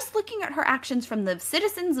just looking at her actions from the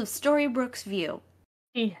citizens of Storybrooke's view,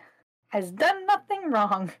 she has done nothing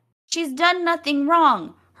wrong. She's done nothing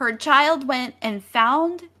wrong. Her child went and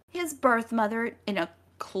found his birth mother in a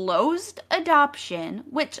closed adoption,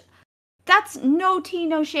 which that's no tea,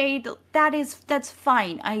 no shade. That's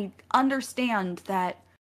fine. I understand that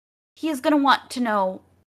he is going to want to know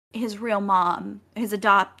his real mom, his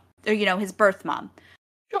birth mom.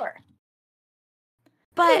 Sure.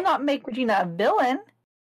 But it does not make Regina a villain.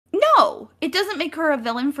 No, it doesn't make her a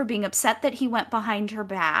villain for being upset that he went behind her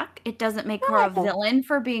back. It doesn't make her a villain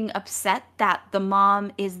for being upset that the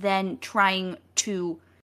mom is then trying to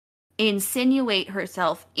insinuate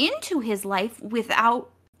herself into his life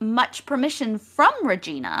without much permission from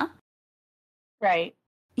Regina. Right.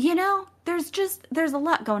 You know, there's a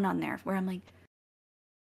lot going on there where I'm like,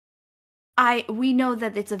 we know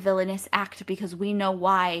that it's a villainous act because we know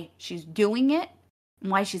why she's doing it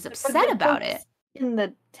and why she's upset about it. In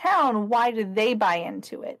the town, why did they buy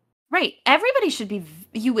into it? Right. Everybody should be,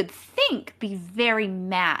 you would think, be very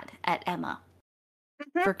mad at Emma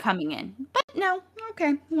for coming in. But no,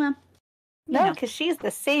 okay, well. No, because she's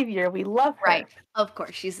the savior. We love her. Right. Of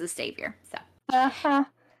course, she's the savior. So. Uh-huh.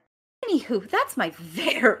 Anywho, that's my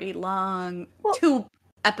very long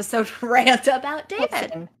 2-episode rant about David.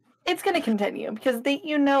 Listen, it's going to continue because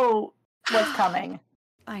you know what's coming.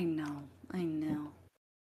 I know.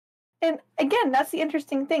 And again, that's the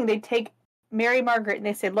interesting thing. They take Mary Margaret and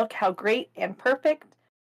they say, look how great and perfect.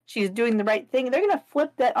 She's doing the right thing. They're going to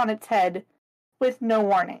flip that on its head with no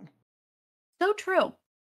warning. So true.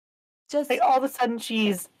 Just like all of a sudden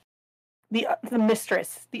she's the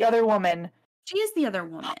mistress, the other woman. She is the other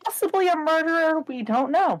woman. Possibly a murderer. We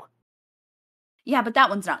don't know. Yeah, but that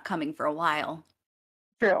one's not coming for a while.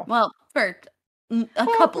 True. Well, for a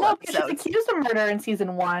couple episodes. She's accused of murder in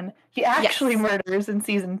season 1. She actually murders in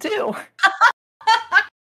season 2.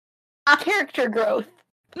 Character growth.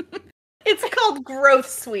 It's called growth,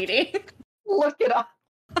 sweetie. Look it up.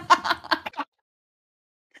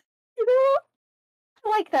 You know, I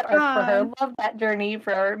like that arc for her. Love that journey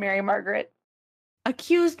for Mary Margaret.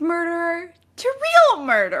 Accused murderer to real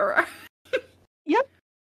murderer. Yep.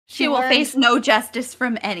 She will face no justice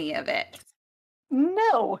from any of it.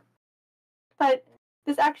 No. But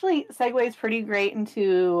this actually segues pretty great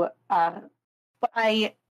into what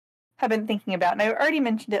I have been thinking about. And I already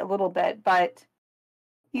mentioned it a little bit, but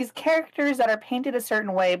these characters that are painted a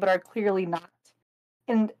certain way but are clearly not.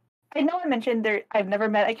 And I know I mentioned I've never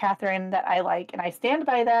met a Catherine that I like, and I stand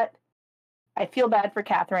by that. I feel bad for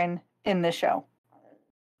Catherine in this show.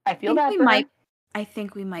 I feel bad for her. I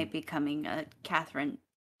think we might be becoming a Catherine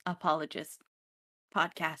apologist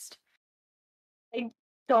podcast. I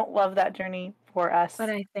don't love that journey for us. But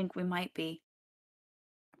I think we might be.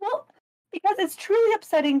 Well, because it's truly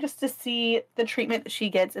upsetting just to see the treatment that she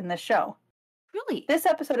gets in this show. Really? This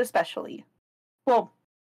episode especially. Well,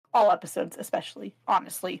 all episodes especially,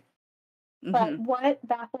 honestly. Mm-hmm. But what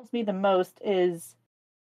baffles me the most is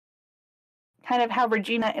kind of how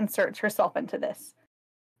Regina inserts herself into this.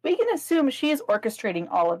 We can assume she is orchestrating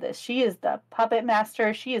all of this. She is the puppet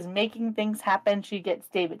master. She is making things happen. She gets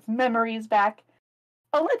David's memories back.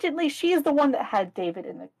 Allegedly, she is the one that had David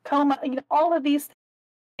in the coma. You know, all of these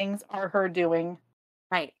things are her doing.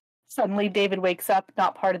 Right. Suddenly, David wakes up,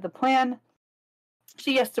 not part of the plan.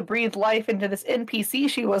 She has to breathe life into this NPC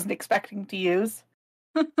she wasn't expecting to use.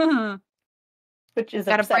 Which is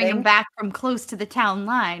gotta upsetting. Bring them back from close to the town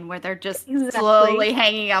line where they're just slowly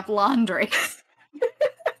hanging up laundry.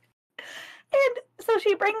 And so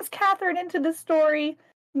she brings Catherine into the story.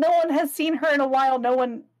 No one has seen her in a while. No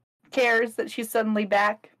one cares that she's suddenly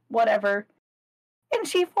back. Whatever. And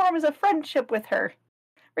she forms a friendship with her.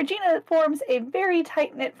 Regina forms a very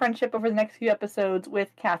tight-knit friendship over the next few episodes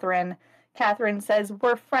with Catherine. Catherine says,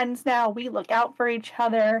 we're friends now. We look out for each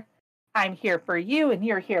other. I'm here for you and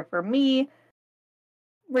you're here for me.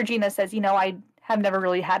 Regina says, I have never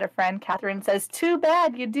really had a friend. Catherine says, too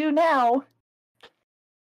bad, you do now.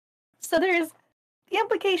 So there's the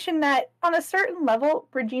implication that on a certain level,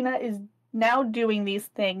 Regina is now doing these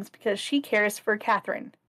things because she cares for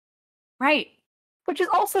Catherine. Right. which is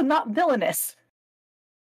also not villainous.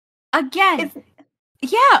 Again,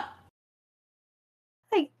 yeah.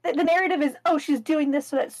 Like, the narrative is, oh, she's doing this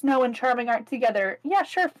so that Snow and Charming aren't together. Yeah,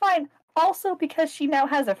 sure, fine. Also because she now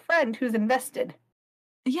has a friend who's invested.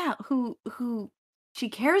 Yeah, who she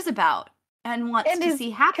cares about and wants And to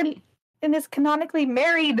see happy. And is canonically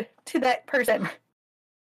married to that person. I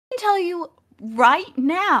can tell you right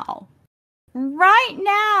now,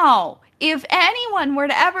 if anyone were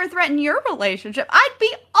to ever threaten your relationship, I'd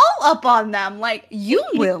be all up on them. Like, you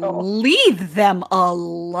will leave them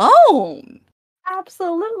alone.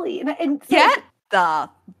 Absolutely. And so, get the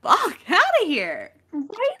fuck out of here.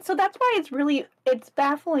 Right? So that's why it's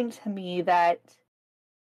baffling to me that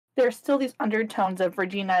there's still these undertones of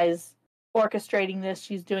Regina is orchestrating this.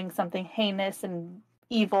 She's doing something heinous and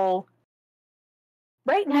evil.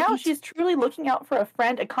 Right now, she's truly looking out for a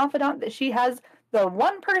friend, a confidant that she has, the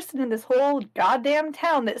one person in this whole goddamn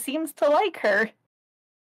town that seems to like her.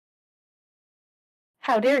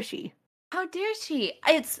 How dare she? How dare she?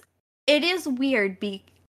 It is weird.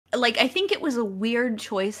 I think it was a weird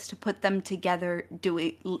choice to put them together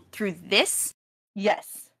through this.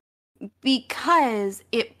 Yes. Because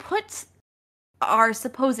it puts our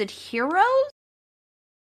supposed heroes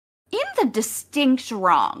in the distinct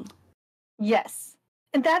wrong. Yes.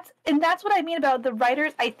 And that's what I mean about the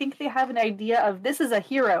writers. I think they have an idea of this is a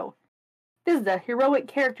hero. This is a heroic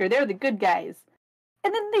character. They're the good guys.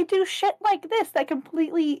 And then they do shit like this that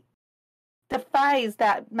completely defies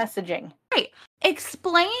that messaging. Right.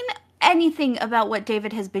 Explain anything about what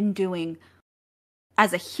David has been doing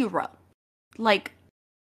as a hero. Like,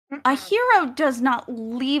 a hero does not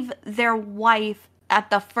leave their wife at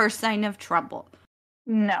the first sign of trouble.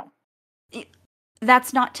 No.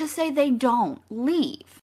 That's not to say they don't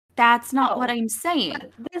leave. That's not what I'm saying.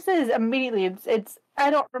 But this is immediately, it's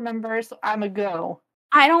I don't remember, so I'm a go.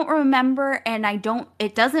 I don't remember, and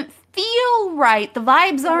it doesn't feel right. The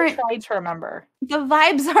vibes aren't. I try to remember. The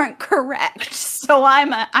vibes aren't correct, so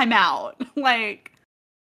I'm out. Like,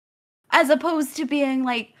 as opposed to being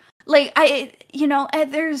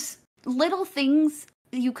there's little things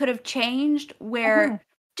you could have changed where,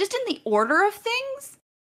 just in the order of things,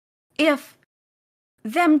 if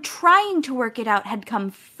them trying to work it out had come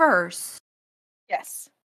first. Yes.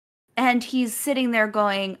 And he's sitting there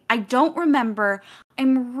going, I don't remember.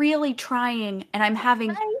 I'm really trying, and I'm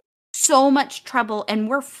having so much trouble, and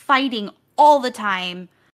we're fighting all the time.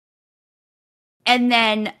 And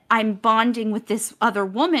then I'm bonding with this other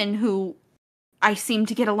woman who I seem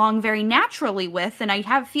to get along very naturally with, and I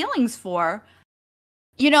have feelings for.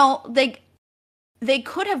 They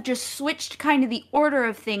could have just switched kind of the order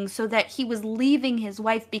of things so that he was leaving his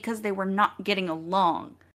wife because they were not getting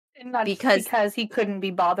along. And not because he couldn't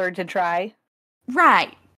be bothered to try.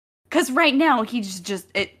 Right. Because right now he's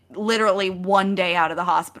just literally one day out of the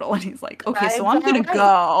hospital and he's like, okay, so I'm going to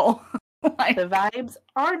go. The vibes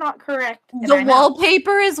are not correct. The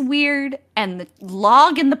wallpaper is weird and the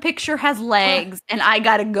log in the picture has legs and I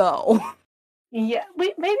got to go. Yeah,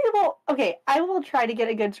 I will try to get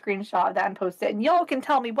a good screenshot of that and post it, and y'all can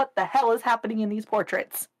tell me what the hell is happening in these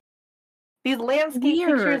portraits. These landscape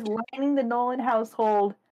pictures lining the Nolan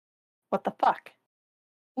household. What the fuck?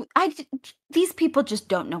 These people just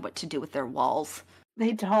don't know what to do with their walls.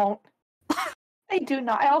 They don't. They do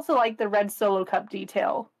not. I also like the red Solo cup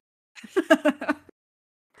detail.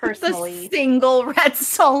 Personally. The single red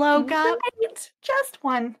Solo cup? Right. Just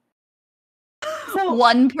one. So,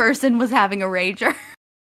 one person was having a rager.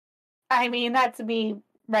 I mean, that's me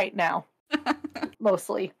right now.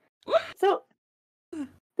 Mostly. So,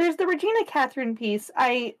 there's the Regina Catherine piece.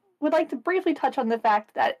 I would like to briefly touch on the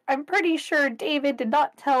fact that I'm pretty sure David did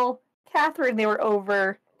not tell Catherine they were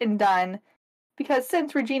over and done, because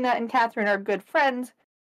since Regina and Catherine are good friends,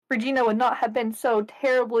 Regina would not have been so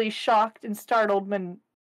terribly shocked and startled when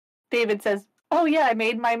David says, oh yeah, I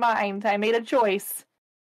made my mind. I made a choice.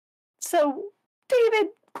 So, David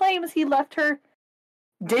claims he left her,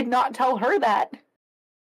 did not tell her that.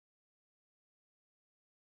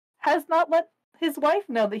 Has not let his wife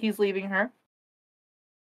know that he's leaving her.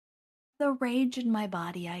 The rage in my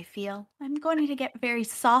body, I feel. I'm going to get very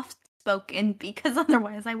soft-spoken because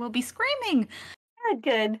otherwise I will be screaming.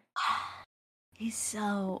 Good.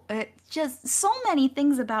 Just so many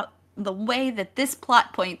things about the way that this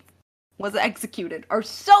plot point was executed are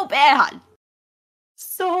so bad.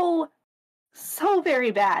 So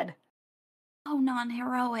very bad. Oh,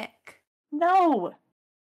 non-heroic. No.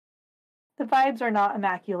 The vibes are not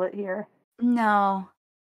immaculate here. No.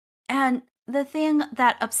 And the thing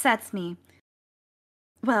that upsets me,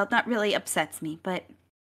 well, not really upsets me, but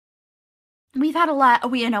we've had a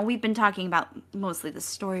lot, we've been talking about mostly the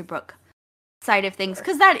storybook side of things,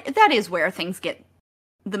 because that is where things get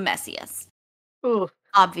the messiest. Ooh.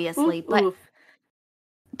 Obviously, Oof, but oof.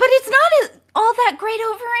 it's not all that great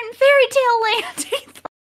over in Fairy Tale Land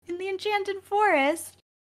in the Enchanted Forest.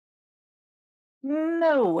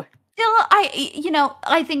 No. Still,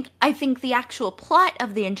 I think the actual plot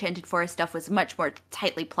of the Enchanted Forest stuff was much more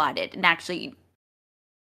tightly plotted and actually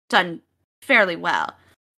done fairly well.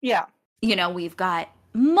 Yeah. We've got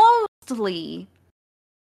mostly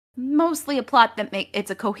a plot that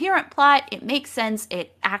it's a coherent plot. It makes sense.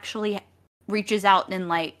 It actually reaches out and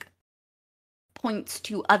like points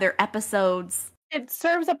to other episodes. It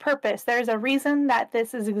serves a purpose. There's a reason that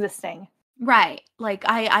this is existing. Right. Like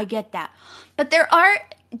I get that. But there are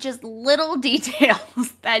just little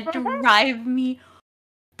details that drive me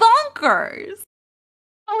bonkers.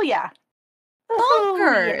 Oh yeah. Bonkers.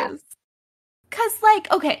 Oh, yeah. Cause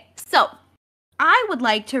like, okay, so I would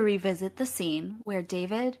like to revisit the scene where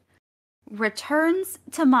David returns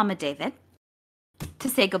to Mama David to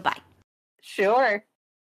say goodbye. Sure.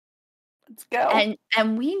 Let's go.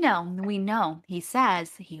 And we know, he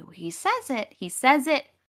says it.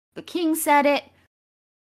 The king said it.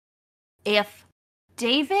 If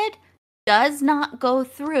David does not go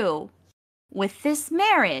through with this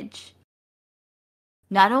marriage,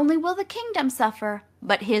 not only will the kingdom suffer,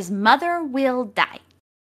 but his mother will die.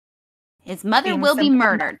 His mother will be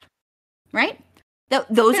murdered. Right?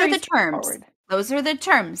 Those are the terms. Those are the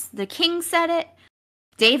terms. The king said it.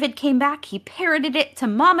 David came back. He parroted it to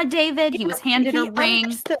Mama David. He was handed a ring.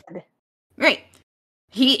 Understood. Right.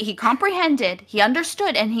 He comprehended. He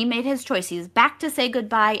understood, and he made his choice. He's back to say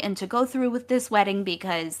goodbye and to go through with this wedding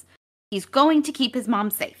because he's going to keep his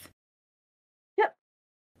mom safe. Yep.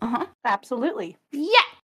 Uh-huh. Absolutely. Yeah.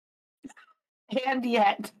 And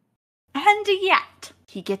yet.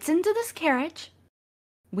 He gets into this carriage.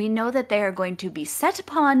 We know that they are going to be set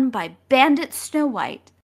upon by Bandit Snow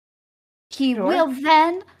White. He will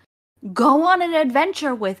then go on an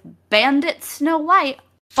adventure with Bandit Snow White,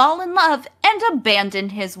 fall in love, and abandon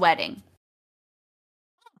his wedding.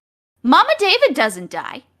 Mama David doesn't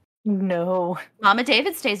die. No. Mama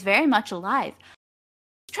David stays very much alive.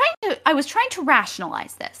 I was trying to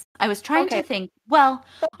rationalize this. I was trying to think, well,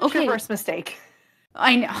 okay. Your first mistake.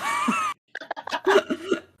 I know.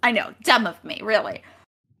 I know. Dumb of me, really.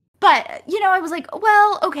 But, I was like,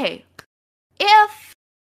 well, okay. If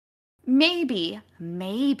maybe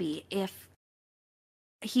if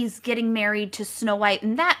he's getting married to Snow White,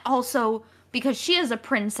 and that also, because she is a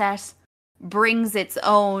princess, brings its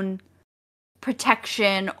own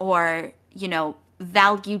protection or,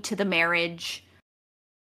 value to the marriage.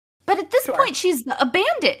 But at this point, she's a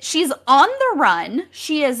bandit. She's on the run.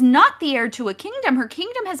 She is not the heir to a kingdom. Her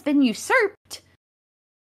kingdom has been usurped.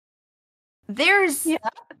 There's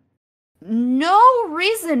no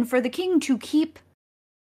reason for the king to keep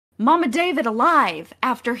Mama David alive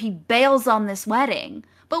after he bails on this wedding.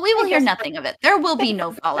 But we will hear nothing of it. There will be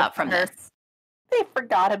no fallout from this. They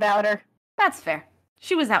forgot about her. That's fair.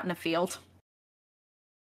 She was out in the field.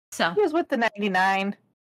 So. She was with the 99.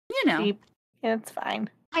 Yeah, it's fine.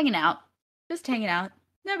 Hanging out. Just hanging out.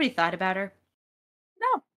 Nobody thought about her.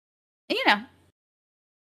 No.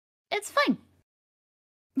 It's fine.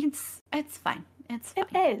 It's fine. It's fine.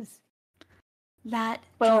 It is. What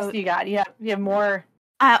else you got? You have more?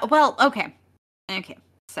 Well, okay. Okay,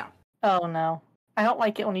 so. Oh, no. I don't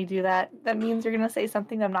like it when you do that. That means you're going to say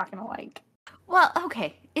something I'm not going to like. Well,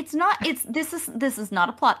 okay. This is not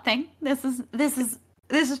a plot thing. This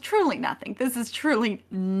is truly nothing. This is truly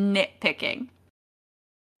nitpicking.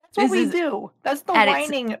 That's what we do. That's the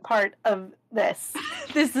whining part of this.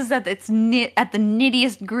 This is at the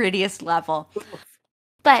nittiest, grittiest level.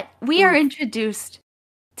 But we are introduced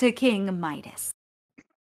to King Midas.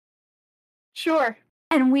 Sure.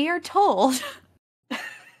 And we are told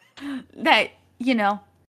that,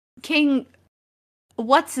 King,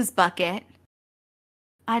 what's his bucket?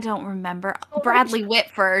 I don't remember. Bradley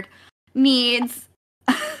Whitford needs...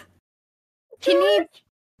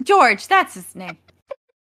 George, that's his name.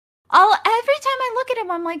 Every time I look at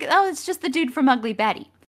him, I'm like, oh, it's just the dude from Ugly Betty.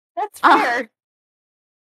 That's fair.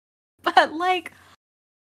 But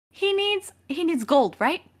he needs gold,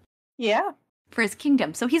 right? Yeah. For his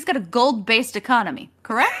kingdom. So he's got a gold-based economy,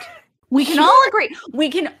 correct? We can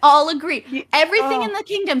all agree. Everything in the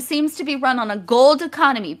kingdom seems to be run on a gold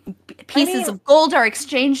economy. Pieces of gold are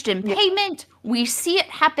exchanged in payment. We see it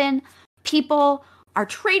happen. People are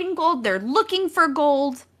trading gold. They're looking for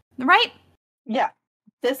gold, right? Yeah.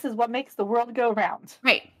 This is what makes the world go round.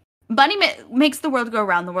 Right. Money makes the world go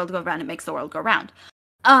round. The world go round. It makes the world go round.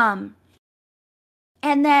 But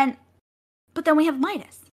then we have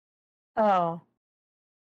Midas. Oh.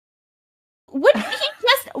 Would he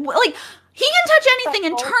just, like, he can touch anything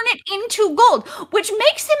and turn it into gold, which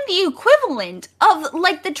makes him the equivalent of,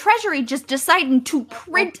 like, the Treasury just deciding to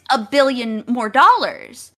print $1 billion more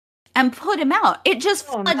and put him out. It just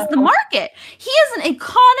floods the market. He is an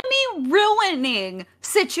economy-ruining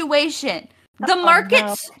situation. The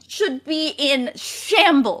markets should be in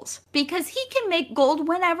shambles because he can make gold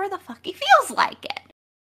whenever the fuck he feels like it.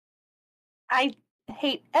 I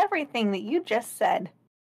hate everything that you just said.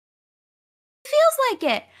 Feels like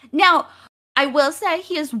it. Now, I will say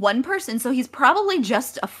he is one person, so he's probably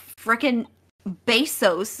just a frickin'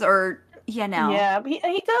 Bezos or, you know. Yeah,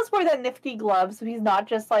 he does wear that nifty glove, so he's not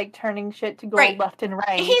just, like, turning shit to gold left and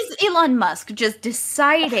right. He's Elon Musk just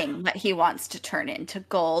deciding that he wants to turn into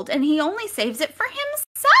gold, and he only saves it for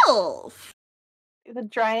himself. The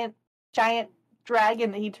giant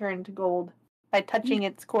dragon that he turned to gold by touching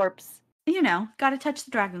its corpse. You know, gotta touch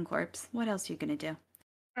the dragon corpse. What else are you gonna do?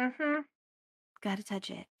 Mm-hmm. Gotta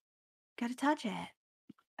touch it. Gotta touch it.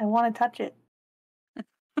 I want to touch it.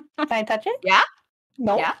 Can I touch it? Yeah?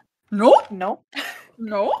 No. Yeah? No? No.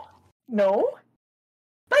 No? No.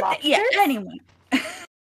 But yeah, anyway.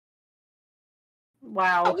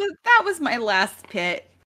 Wow. That was my last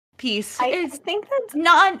piece. I think that's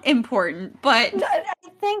not important, but I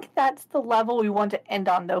think that's the level we want to end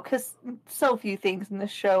on, though, because so few things in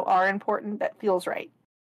this show are important that feels right.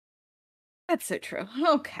 That's so true.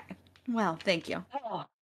 Okay. Well, thank you. Oh.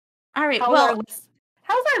 All right.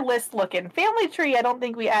 How's our list looking? Family tree, I don't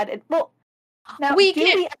think we added. Well, now we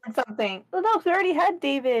add something? Well, no, we already had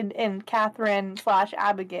David and Catherine /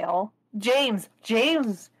 Abigail. James.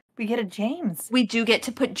 We get a James. We do get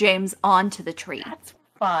to put James onto the tree. That's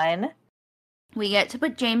fun. We get to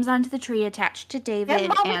put James onto the tree attached to David. And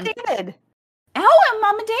Mama David. Oh, and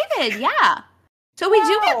Mama David, yeah. So we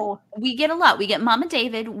get a lot. We get Mama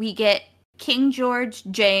David, we get King George,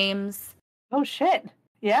 James. Oh shit.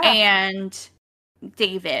 Yeah. And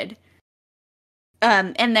David.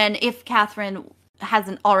 And then if Catherine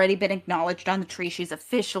hasn't already been acknowledged on the tree, she's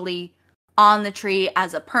officially on the tree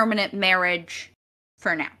as a permanent marriage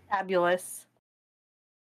for now. Fabulous.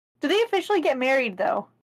 Do they officially get married though?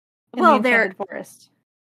 Well, they're in the Forest.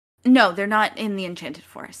 No, they're not in the Enchanted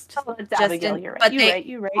Forest. Oh, it's Abigail. You're right. But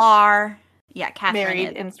you're right. Are Catherine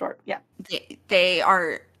married in store. Yeah, they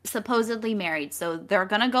are supposedly married, so they're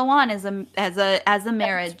gonna go on as a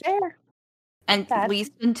marriage. That's fair. And at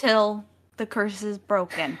least until the curse is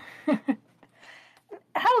broken.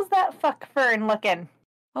 How's that fuck fern looking?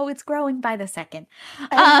 Oh, it's growing by the second.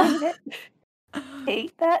 I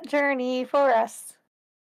hate that journey for us.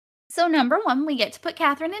 So number 1, we get to put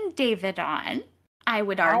Catherine and David on. I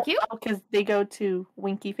would argue. Because they go to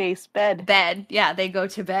winky face bed. Yeah, they go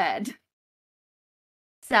to bed.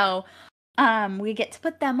 So, we get to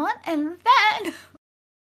put them on, and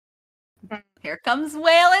then here comes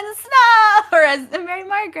Whale and Snow, or as Mary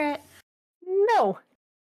Margaret. No.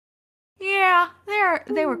 Yeah,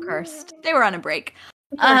 they were cursed. They were on a break.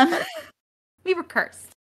 We were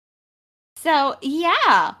cursed. So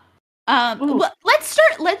yeah. Well, let's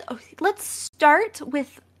start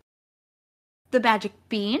with the magic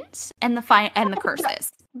beans and the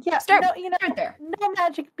curses. Yeah, start there. No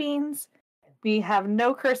magic beans. We have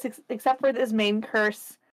no curse except for this main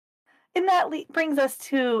curse. And that brings us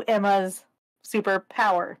to Emma's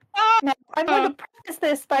superpower. Now, I'm going to preface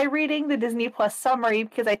this by reading the Disney Plus summary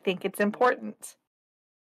because I think it's important.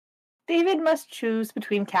 David must choose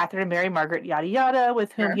between Catherine and Mary Margaret, yada yada,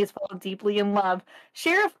 with whom he's fallen deeply in love.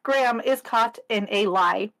 Sheriff Graham is caught in a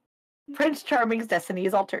lie. Prince Charming's destiny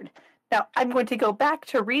is altered. Now, I'm going to go back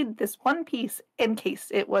to read this one piece in case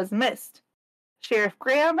it was missed. Sheriff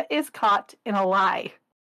Graham is caught in a lie.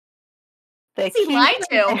 What's he lied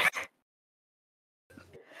to?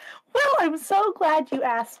 Well, I'm so glad you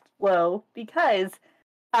asked, Flo, because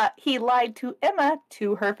he lied to Emma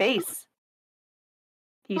to her face.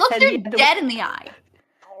 He looked her dead in the eye.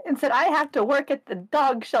 And said, I have to work at the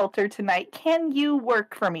dog shelter tonight. Can you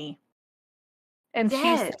work for me? And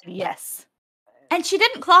she said yes. And she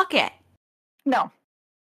didn't clock it. No.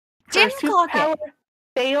 Didn't clock it.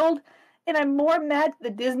 Failed. And I'm more mad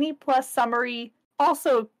the Disney Plus summary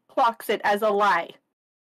also clocks it as a lie.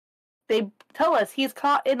 They tell us he's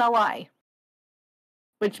caught in a lie.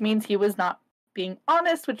 Which means he was not being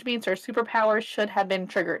honest, which means her superpowers should have been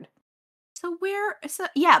triggered.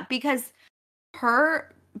 Because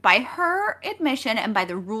by her admission and by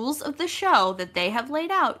the rules of the show that they have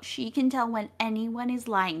laid out, she can tell when anyone is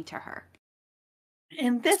lying to her.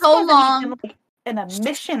 And this wasn't even an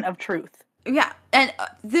admission of truth. Yeah, and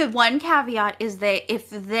the one caveat is if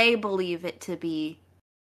they believe it to be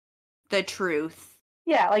the truth.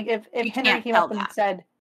 Yeah, like if Henry came up and said,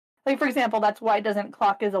 Like, for example, that's why it doesn't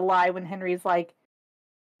clock as a lie when Henry's like,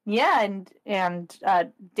 yeah, and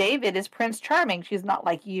David is Prince Charming. She's not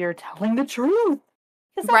like, you're telling the truth.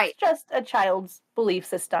 Because that's Right. just a child's belief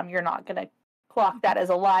system. You're not going to clock that as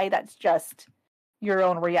a lie. That's just your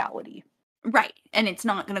own reality. Right. And it's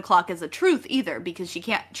not going to clock as a truth either because she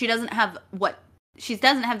doesn't have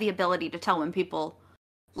the ability to tell when people,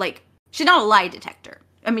 like, she's not a lie detector.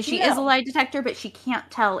 I mean, she is a lie detector, but she can't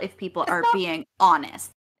tell if people are being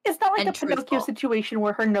honest. It's not like a truthful. Pinocchio situation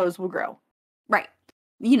where her nose will grow. Right.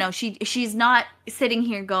 You know, she's not sitting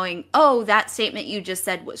here going, oh, that statement you just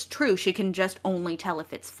said was true. She can just only tell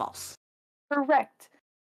if it's false. Correct.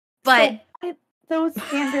 But so, by those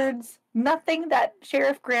standards, nothing that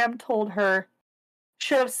Sheriff Graham told her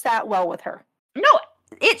should have sat well with her. No,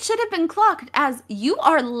 it should have been clocked as, you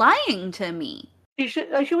are lying to me.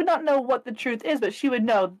 She would not know what the truth is, but she would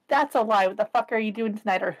know that's a lie. What the fuck are you doing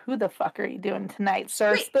tonight? Or who the fuck are you doing tonight,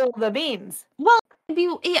 sir? Right. Spill the beans. Well,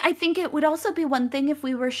 I think it would also be one thing if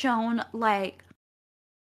we were shown, like,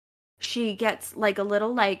 she gets, like, a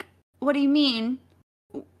little, like, what do you mean?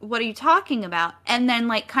 What are you talking about? And then,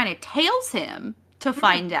 like, kind of tails him to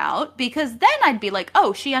find out, because then I'd be like,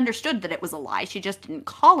 oh, she understood that it was a lie. She just didn't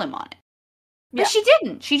call him on it. But she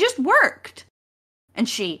didn't. She just worked. And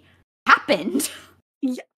she happened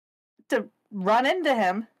to run into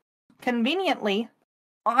him conveniently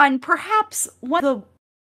on perhaps one of the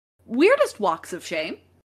weirdest walks of shame.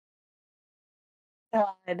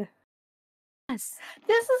 God. Yes.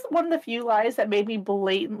 This is one of the few lies that made me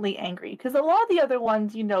blatantly angry, because a lot of the other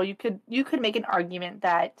ones, you know, you could make an argument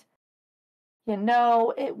that, you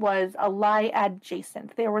know, it was a lie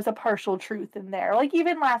adjacent. There was a partial truth in there. Like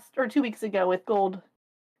even 2 weeks ago with Gold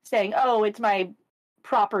saying, oh, it's my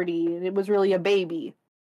property and it was really a baby.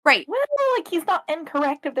 Right. Well, like, he's not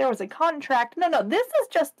incorrect if there was a contract. No, this is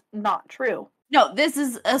just not true. No, this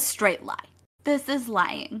is a straight lie. This is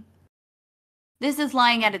lying. This is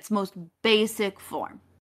lying at its most basic form.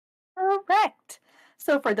 Correct.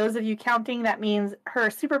 So for those of you counting, that means her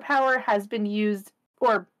superpower has been used,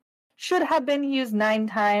 or should have been used 9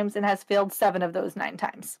 times, and has failed 7 of those 9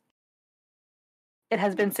 times. It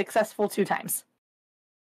has been successful 2 times.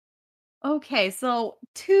 Okay, so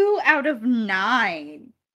 2 out of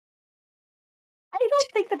 9. I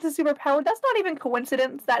don't think that's a superpower. That's not even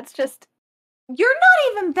coincidence. That's just... You're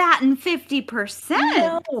not even batting 50%.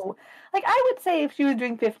 No. Like, I would say if she was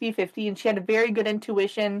doing 50-50 and she had a very good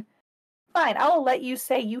intuition, fine, I'll let you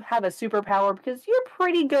say you have a superpower because you're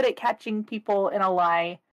pretty good at catching people in a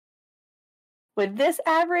lie. With this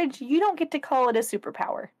average, you don't get to call it a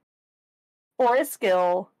superpower. Or a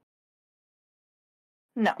skill.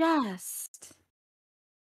 No. Just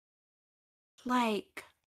like...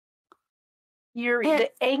 The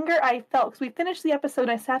anger I felt, because we finished the episode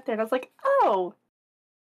and I sat there and I was like, oh,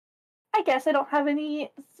 I guess I don't have any,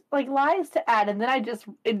 like, lies to add. And then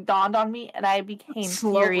it dawned on me and I became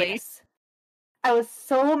furious. I was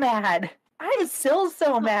so mad. I'm still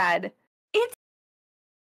so mad. It's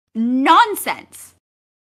nonsense.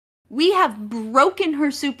 We have broken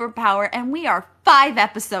her superpower and we are 5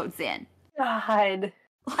 episodes in. God.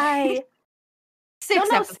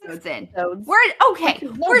 6 episodes in. Episodes.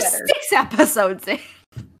 We're 6 episodes in.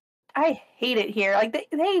 I hate it here. Like,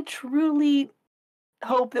 they truly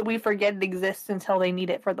hope that we forget it exists until they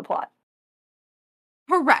need it for the plot.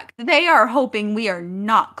 Correct. They are hoping we are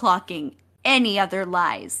not clocking any other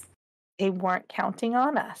lies. They weren't counting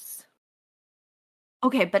on us.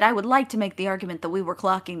 Okay, but I would like to make the argument that we were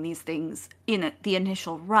clocking these things in the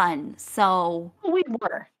initial run, so... We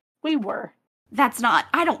were.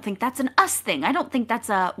 I don't think that's an us thing. I don't think that's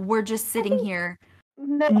we're just sitting here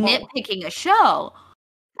nitpicking a show.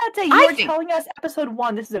 You're telling us episode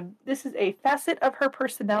 1, this is a facet of her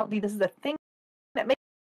personality. This is a thing that makes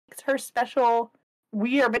her special.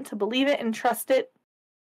 We are meant to believe it and trust it,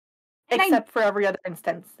 except for every other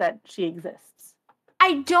instance that she exists.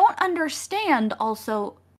 I don't understand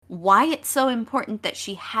also why it's so important that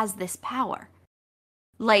she has this power.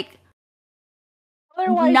 Like,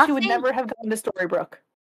 otherwise she would never have gone to Storybrooke.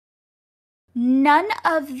 None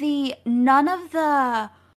of the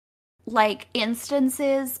like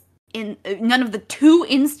instances none of the 2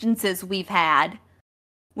 instances we've had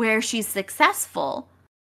where she's successful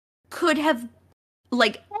could have,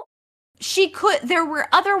 like, there were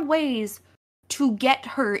other ways to get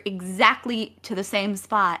her exactly to the same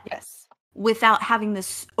spot. Yes. Without having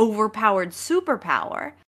this overpowered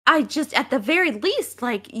superpower. I just, at the very least,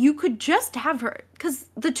 like, you could just have her, because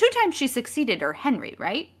the 2 times she succeeded are Henry,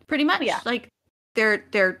 right? Pretty much. Yeah. Like, they're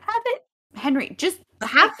have it. Henry, just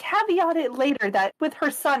caveat it later that with her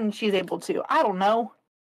son she's able to. I don't know.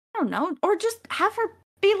 Or just have her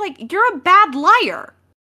be like, you're a bad liar.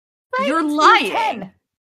 Right? You're You're lying. 10.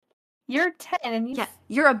 You're 10 and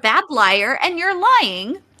You're a bad liar and you're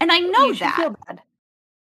lying. And I know you should feel bad.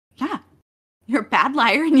 Yeah. You're a bad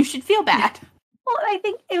liar and you should feel bad. Well, I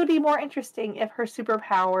think it would be more interesting if her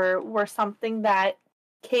superpower were something that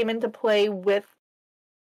came into play with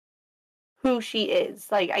who she is.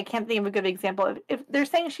 Like, I can't think of a good example. If they're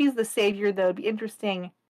saying she's the savior, though, it'd be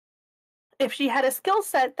interesting if she had a skill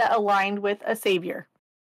set that aligned with a savior.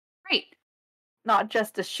 Right. Not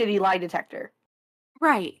just a shitty lie detector.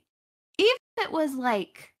 Right. Even if it was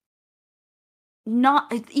like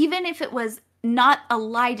even if it was not a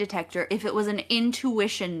lie detector, if it was an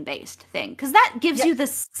intuition based thing, because that gives you the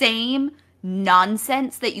same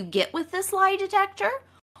nonsense that you get with this lie detector,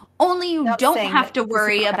 only you don't have to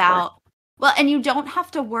worry about and you don't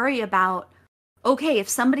have to worry about, okay, if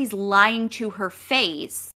somebody's lying to her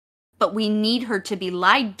face but we need her to be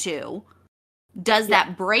lied to, does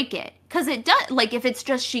that break it? Because it does. Like, if it's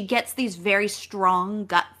just she gets these very strong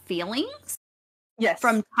gut feelings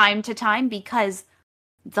from time to time, because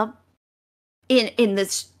in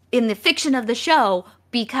the fiction of the show,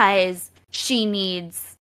 because she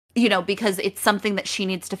needs, because it's something that she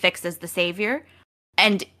needs to fix as the savior,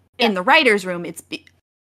 and in the writer's room, it's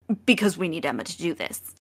because we need Emma to do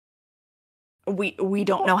this. We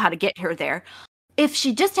don't know how to get her there. If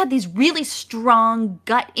she just had these really strong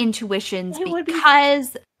gut intuitions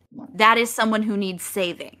because that is someone who needs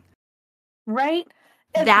saving. Right?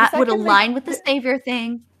 That would align with the savior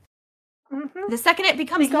thing. Mm-hmm. The second it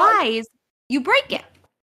becomes lies, you break it.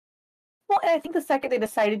 Well, and I think the second they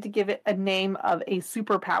decided to give it a name of a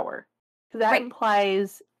superpower, that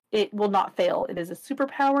implies it will not fail. It is a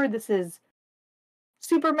superpower. This is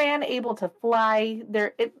Superman able to fly.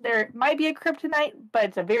 There might be a kryptonite, but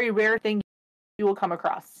it's a very rare thing you will come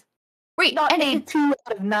across. Right. Not a 2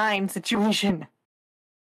 out of 9 situation.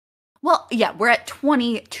 Well, yeah, we're at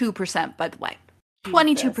 22%, by the way.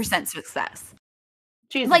 22% success.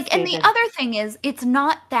 Jesus, and David. the other thing is, it's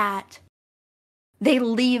not that they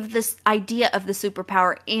leave this idea of the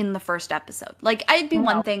superpower in the first episode. Like, it'd be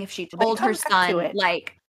one thing if she told her son,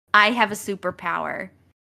 like, I have a superpower,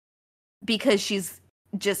 because she's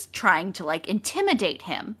just trying to, like, intimidate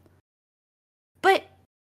him. But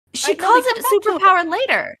she calls it a superpower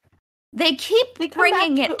later. They keep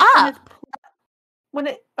bringing it up. When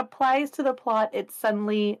it applies to the plot, it's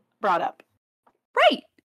suddenly brought up. Right.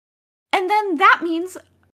 And then that means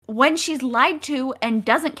when she's lied to and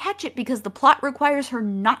doesn't catch it because the plot requires her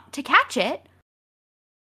not to catch it,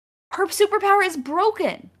 her superpower is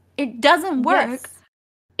broken. It doesn't work. Yes.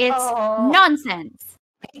 It's nonsense.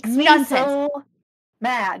 Makes me so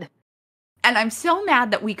mad. And I'm so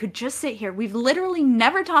mad that we could just sit here. We've literally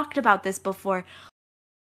never talked about this before.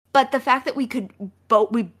 But the fact that we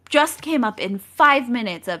just came up in 5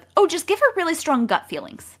 minutes of, just give her really strong gut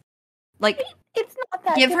feelings. Like, it's not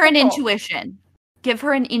that give her an intuition. Give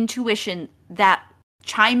her an intuition that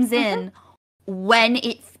chimes in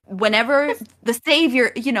whenever the savior,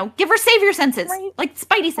 give her savior senses, like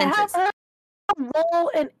Spidey senses. Have her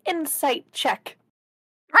roll an insight check.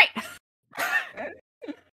 Right.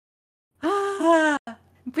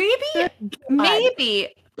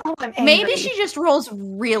 Maybe she just rolls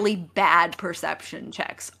really bad perception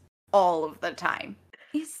checks all of the time.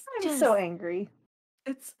 I'm so angry.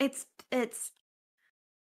 It's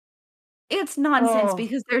nonsense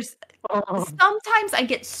because there's sometimes I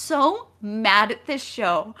get so mad at this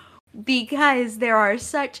show because there are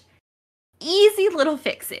such easy little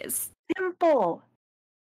fixes. Simple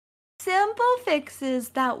fixes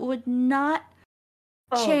that would not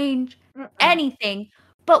change anything,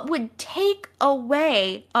 but would take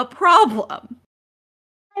away a problem.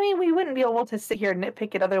 I mean, we wouldn't be able to sit here and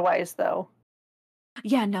nitpick it otherwise, though.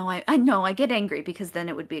 Yeah, no, I know. I get angry because then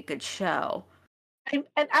it would be a good show. And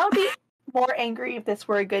I would be more angry if this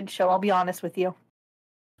were a good show, I'll be honest with you.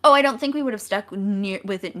 Oh, I don't think we would have stuck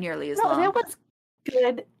with it nearly as long. If it was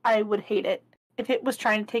good, I would hate it. If it was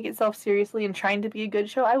trying to take itself seriously and trying to be a good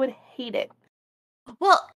show, I would hate it.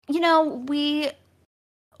 Well, we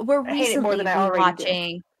were recently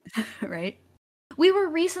rewatching, right? We were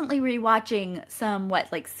recently rewatching some,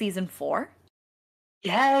 season 4?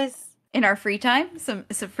 Yes. In our free time,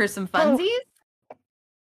 for some funsies.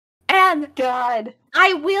 And God,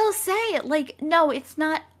 I will say, no, it's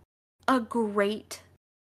not a great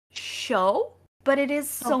show, but it is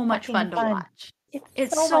so much fun to watch.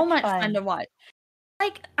 It's so much fun to watch.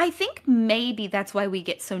 I think maybe that's why we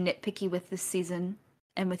get so nitpicky with this season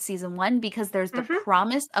and with season 1, because there's the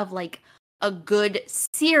promise of a good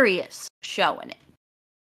serious show in it.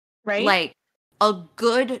 Right? A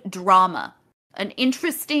good drama, an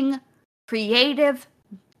interesting, creative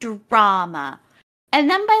drama. And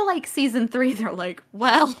then by like season 3, they're like,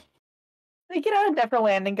 well, They get out of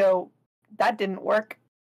Neverland and go, that didn't work.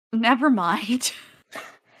 never mind.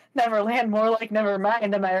 Neverland, more like never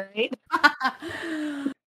mind, am I right?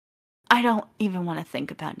 I don't even want to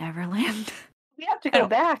think about Neverland. We have to go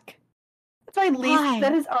back. That's Why?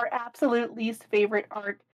 that is our absolute least favorite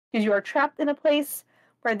arc, because you are trapped in a place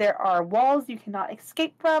where there are walls you cannot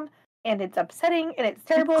escape from, and it's upsetting, and it's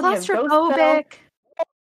terrible, and you have ghost spells. Claustrophobic.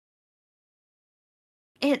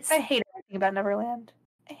 I hate everything about Neverland.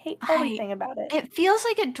 I hate everything about it. It feels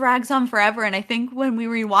like it drags on forever, and I think when we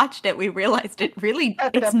rewatched it, we realized it really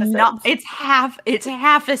It's not. It's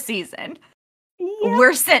half a season. Yep.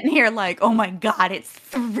 We're sitting here like, oh my god, it's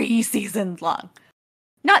 3 seasons long.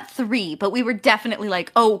 Not 3, but we were definitely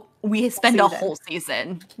like, oh, we spend a whole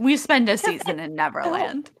season. We spend a season in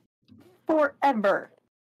Neverland. Forever.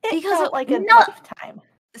 It because felt like a lifetime.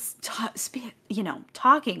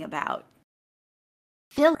 Talking about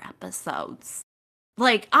filler episodes.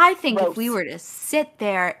 Like, I think if we were to sit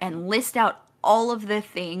there and list out all of the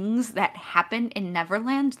things that happen in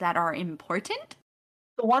Neverland that are important.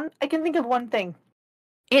 I can think of one thing.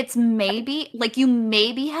 It's maybe, like, you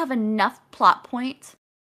maybe have enough plot points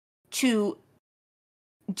to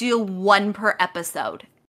do 1 per episode.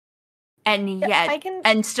 And yet,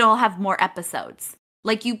 and still have more episodes.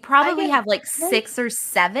 Like, you probably have, like, 6 or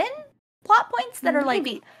 7 plot points that are, like,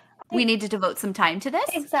 we need to devote some time to this.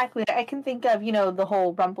 Exactly. I can think of, the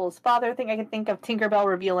whole Rumple's father thing. I can think of Tinkerbell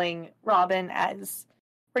revealing Robin as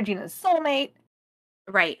Regina's soulmate.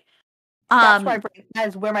 Right. That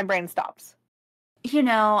is where my brain stops.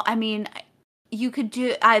 I mean, you could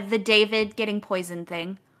do the David getting poisoned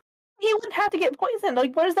thing. He would have to get poisoned.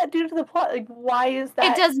 Like, what does that do to the plot? Like, why is that?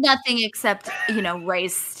 It does nothing except,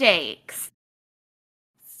 raise stakes.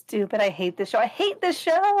 Stupid. I hate this show. I hate this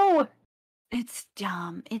show. It's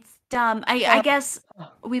dumb. It's dumb. I guess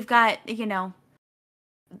we've got,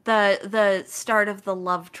 the start of the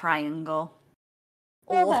love triangle.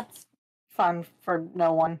 Well, that's fun for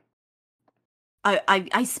no one.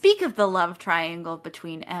 I speak of the love triangle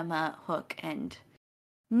between Emma, Hook, and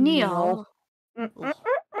Neil.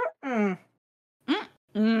 I'm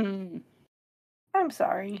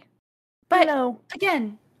sorry. But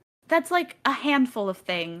again, that's like a handful of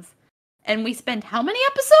things. And we spend how many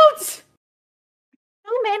episodes?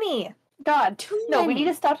 Too many. God. Too many. We need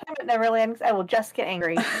to stop talking about Neverland because I will just get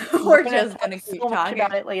angry. We're just going to keep talking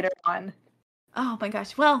about it later on. Oh my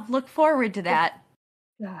gosh. Well, look forward to that.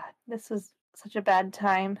 God, this was such a bad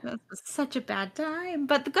time. This was such a bad time.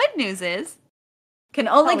 But the good news is, can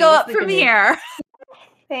only go up from here.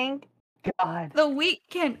 Thank God. The week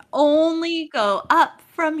can only go up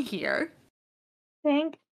from here.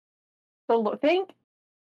 Thank the Lord. Thank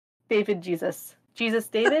David Jesus. Jesus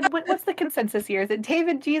David? What's the consensus here? Is it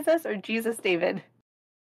David Jesus or Jesus David?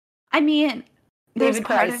 I mean, there's David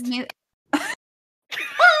part Christ. of me.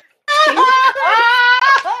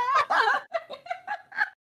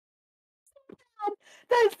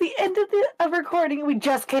 That's the end of recording. We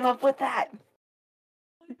just came up with that.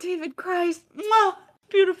 David Christ. Oh,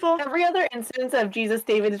 beautiful. Every other instance of Jesus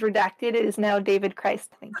David is redacted. It is now David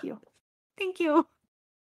Christ. Thank you. Thank you.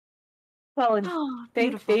 Well, and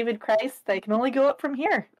thanks, David Christ. I can only go up from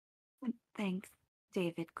here. Thanks,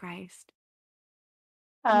 David Christ.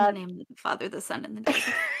 In the name of the Father, the Son, and the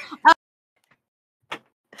Devil.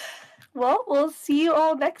 Well, we'll see you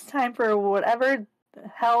all next time for whatever the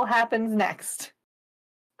hell happens next.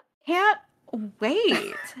 Can't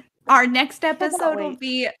wait. Our next episode will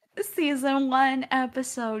be season 1,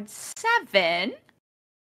 episode 7.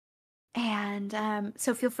 And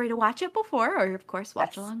so feel free to watch it before, or of course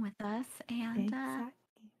watch along with us. And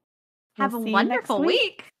have a wonderful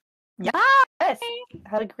week. Yes.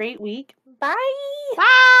 Have a great week. Bye.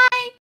 Bye.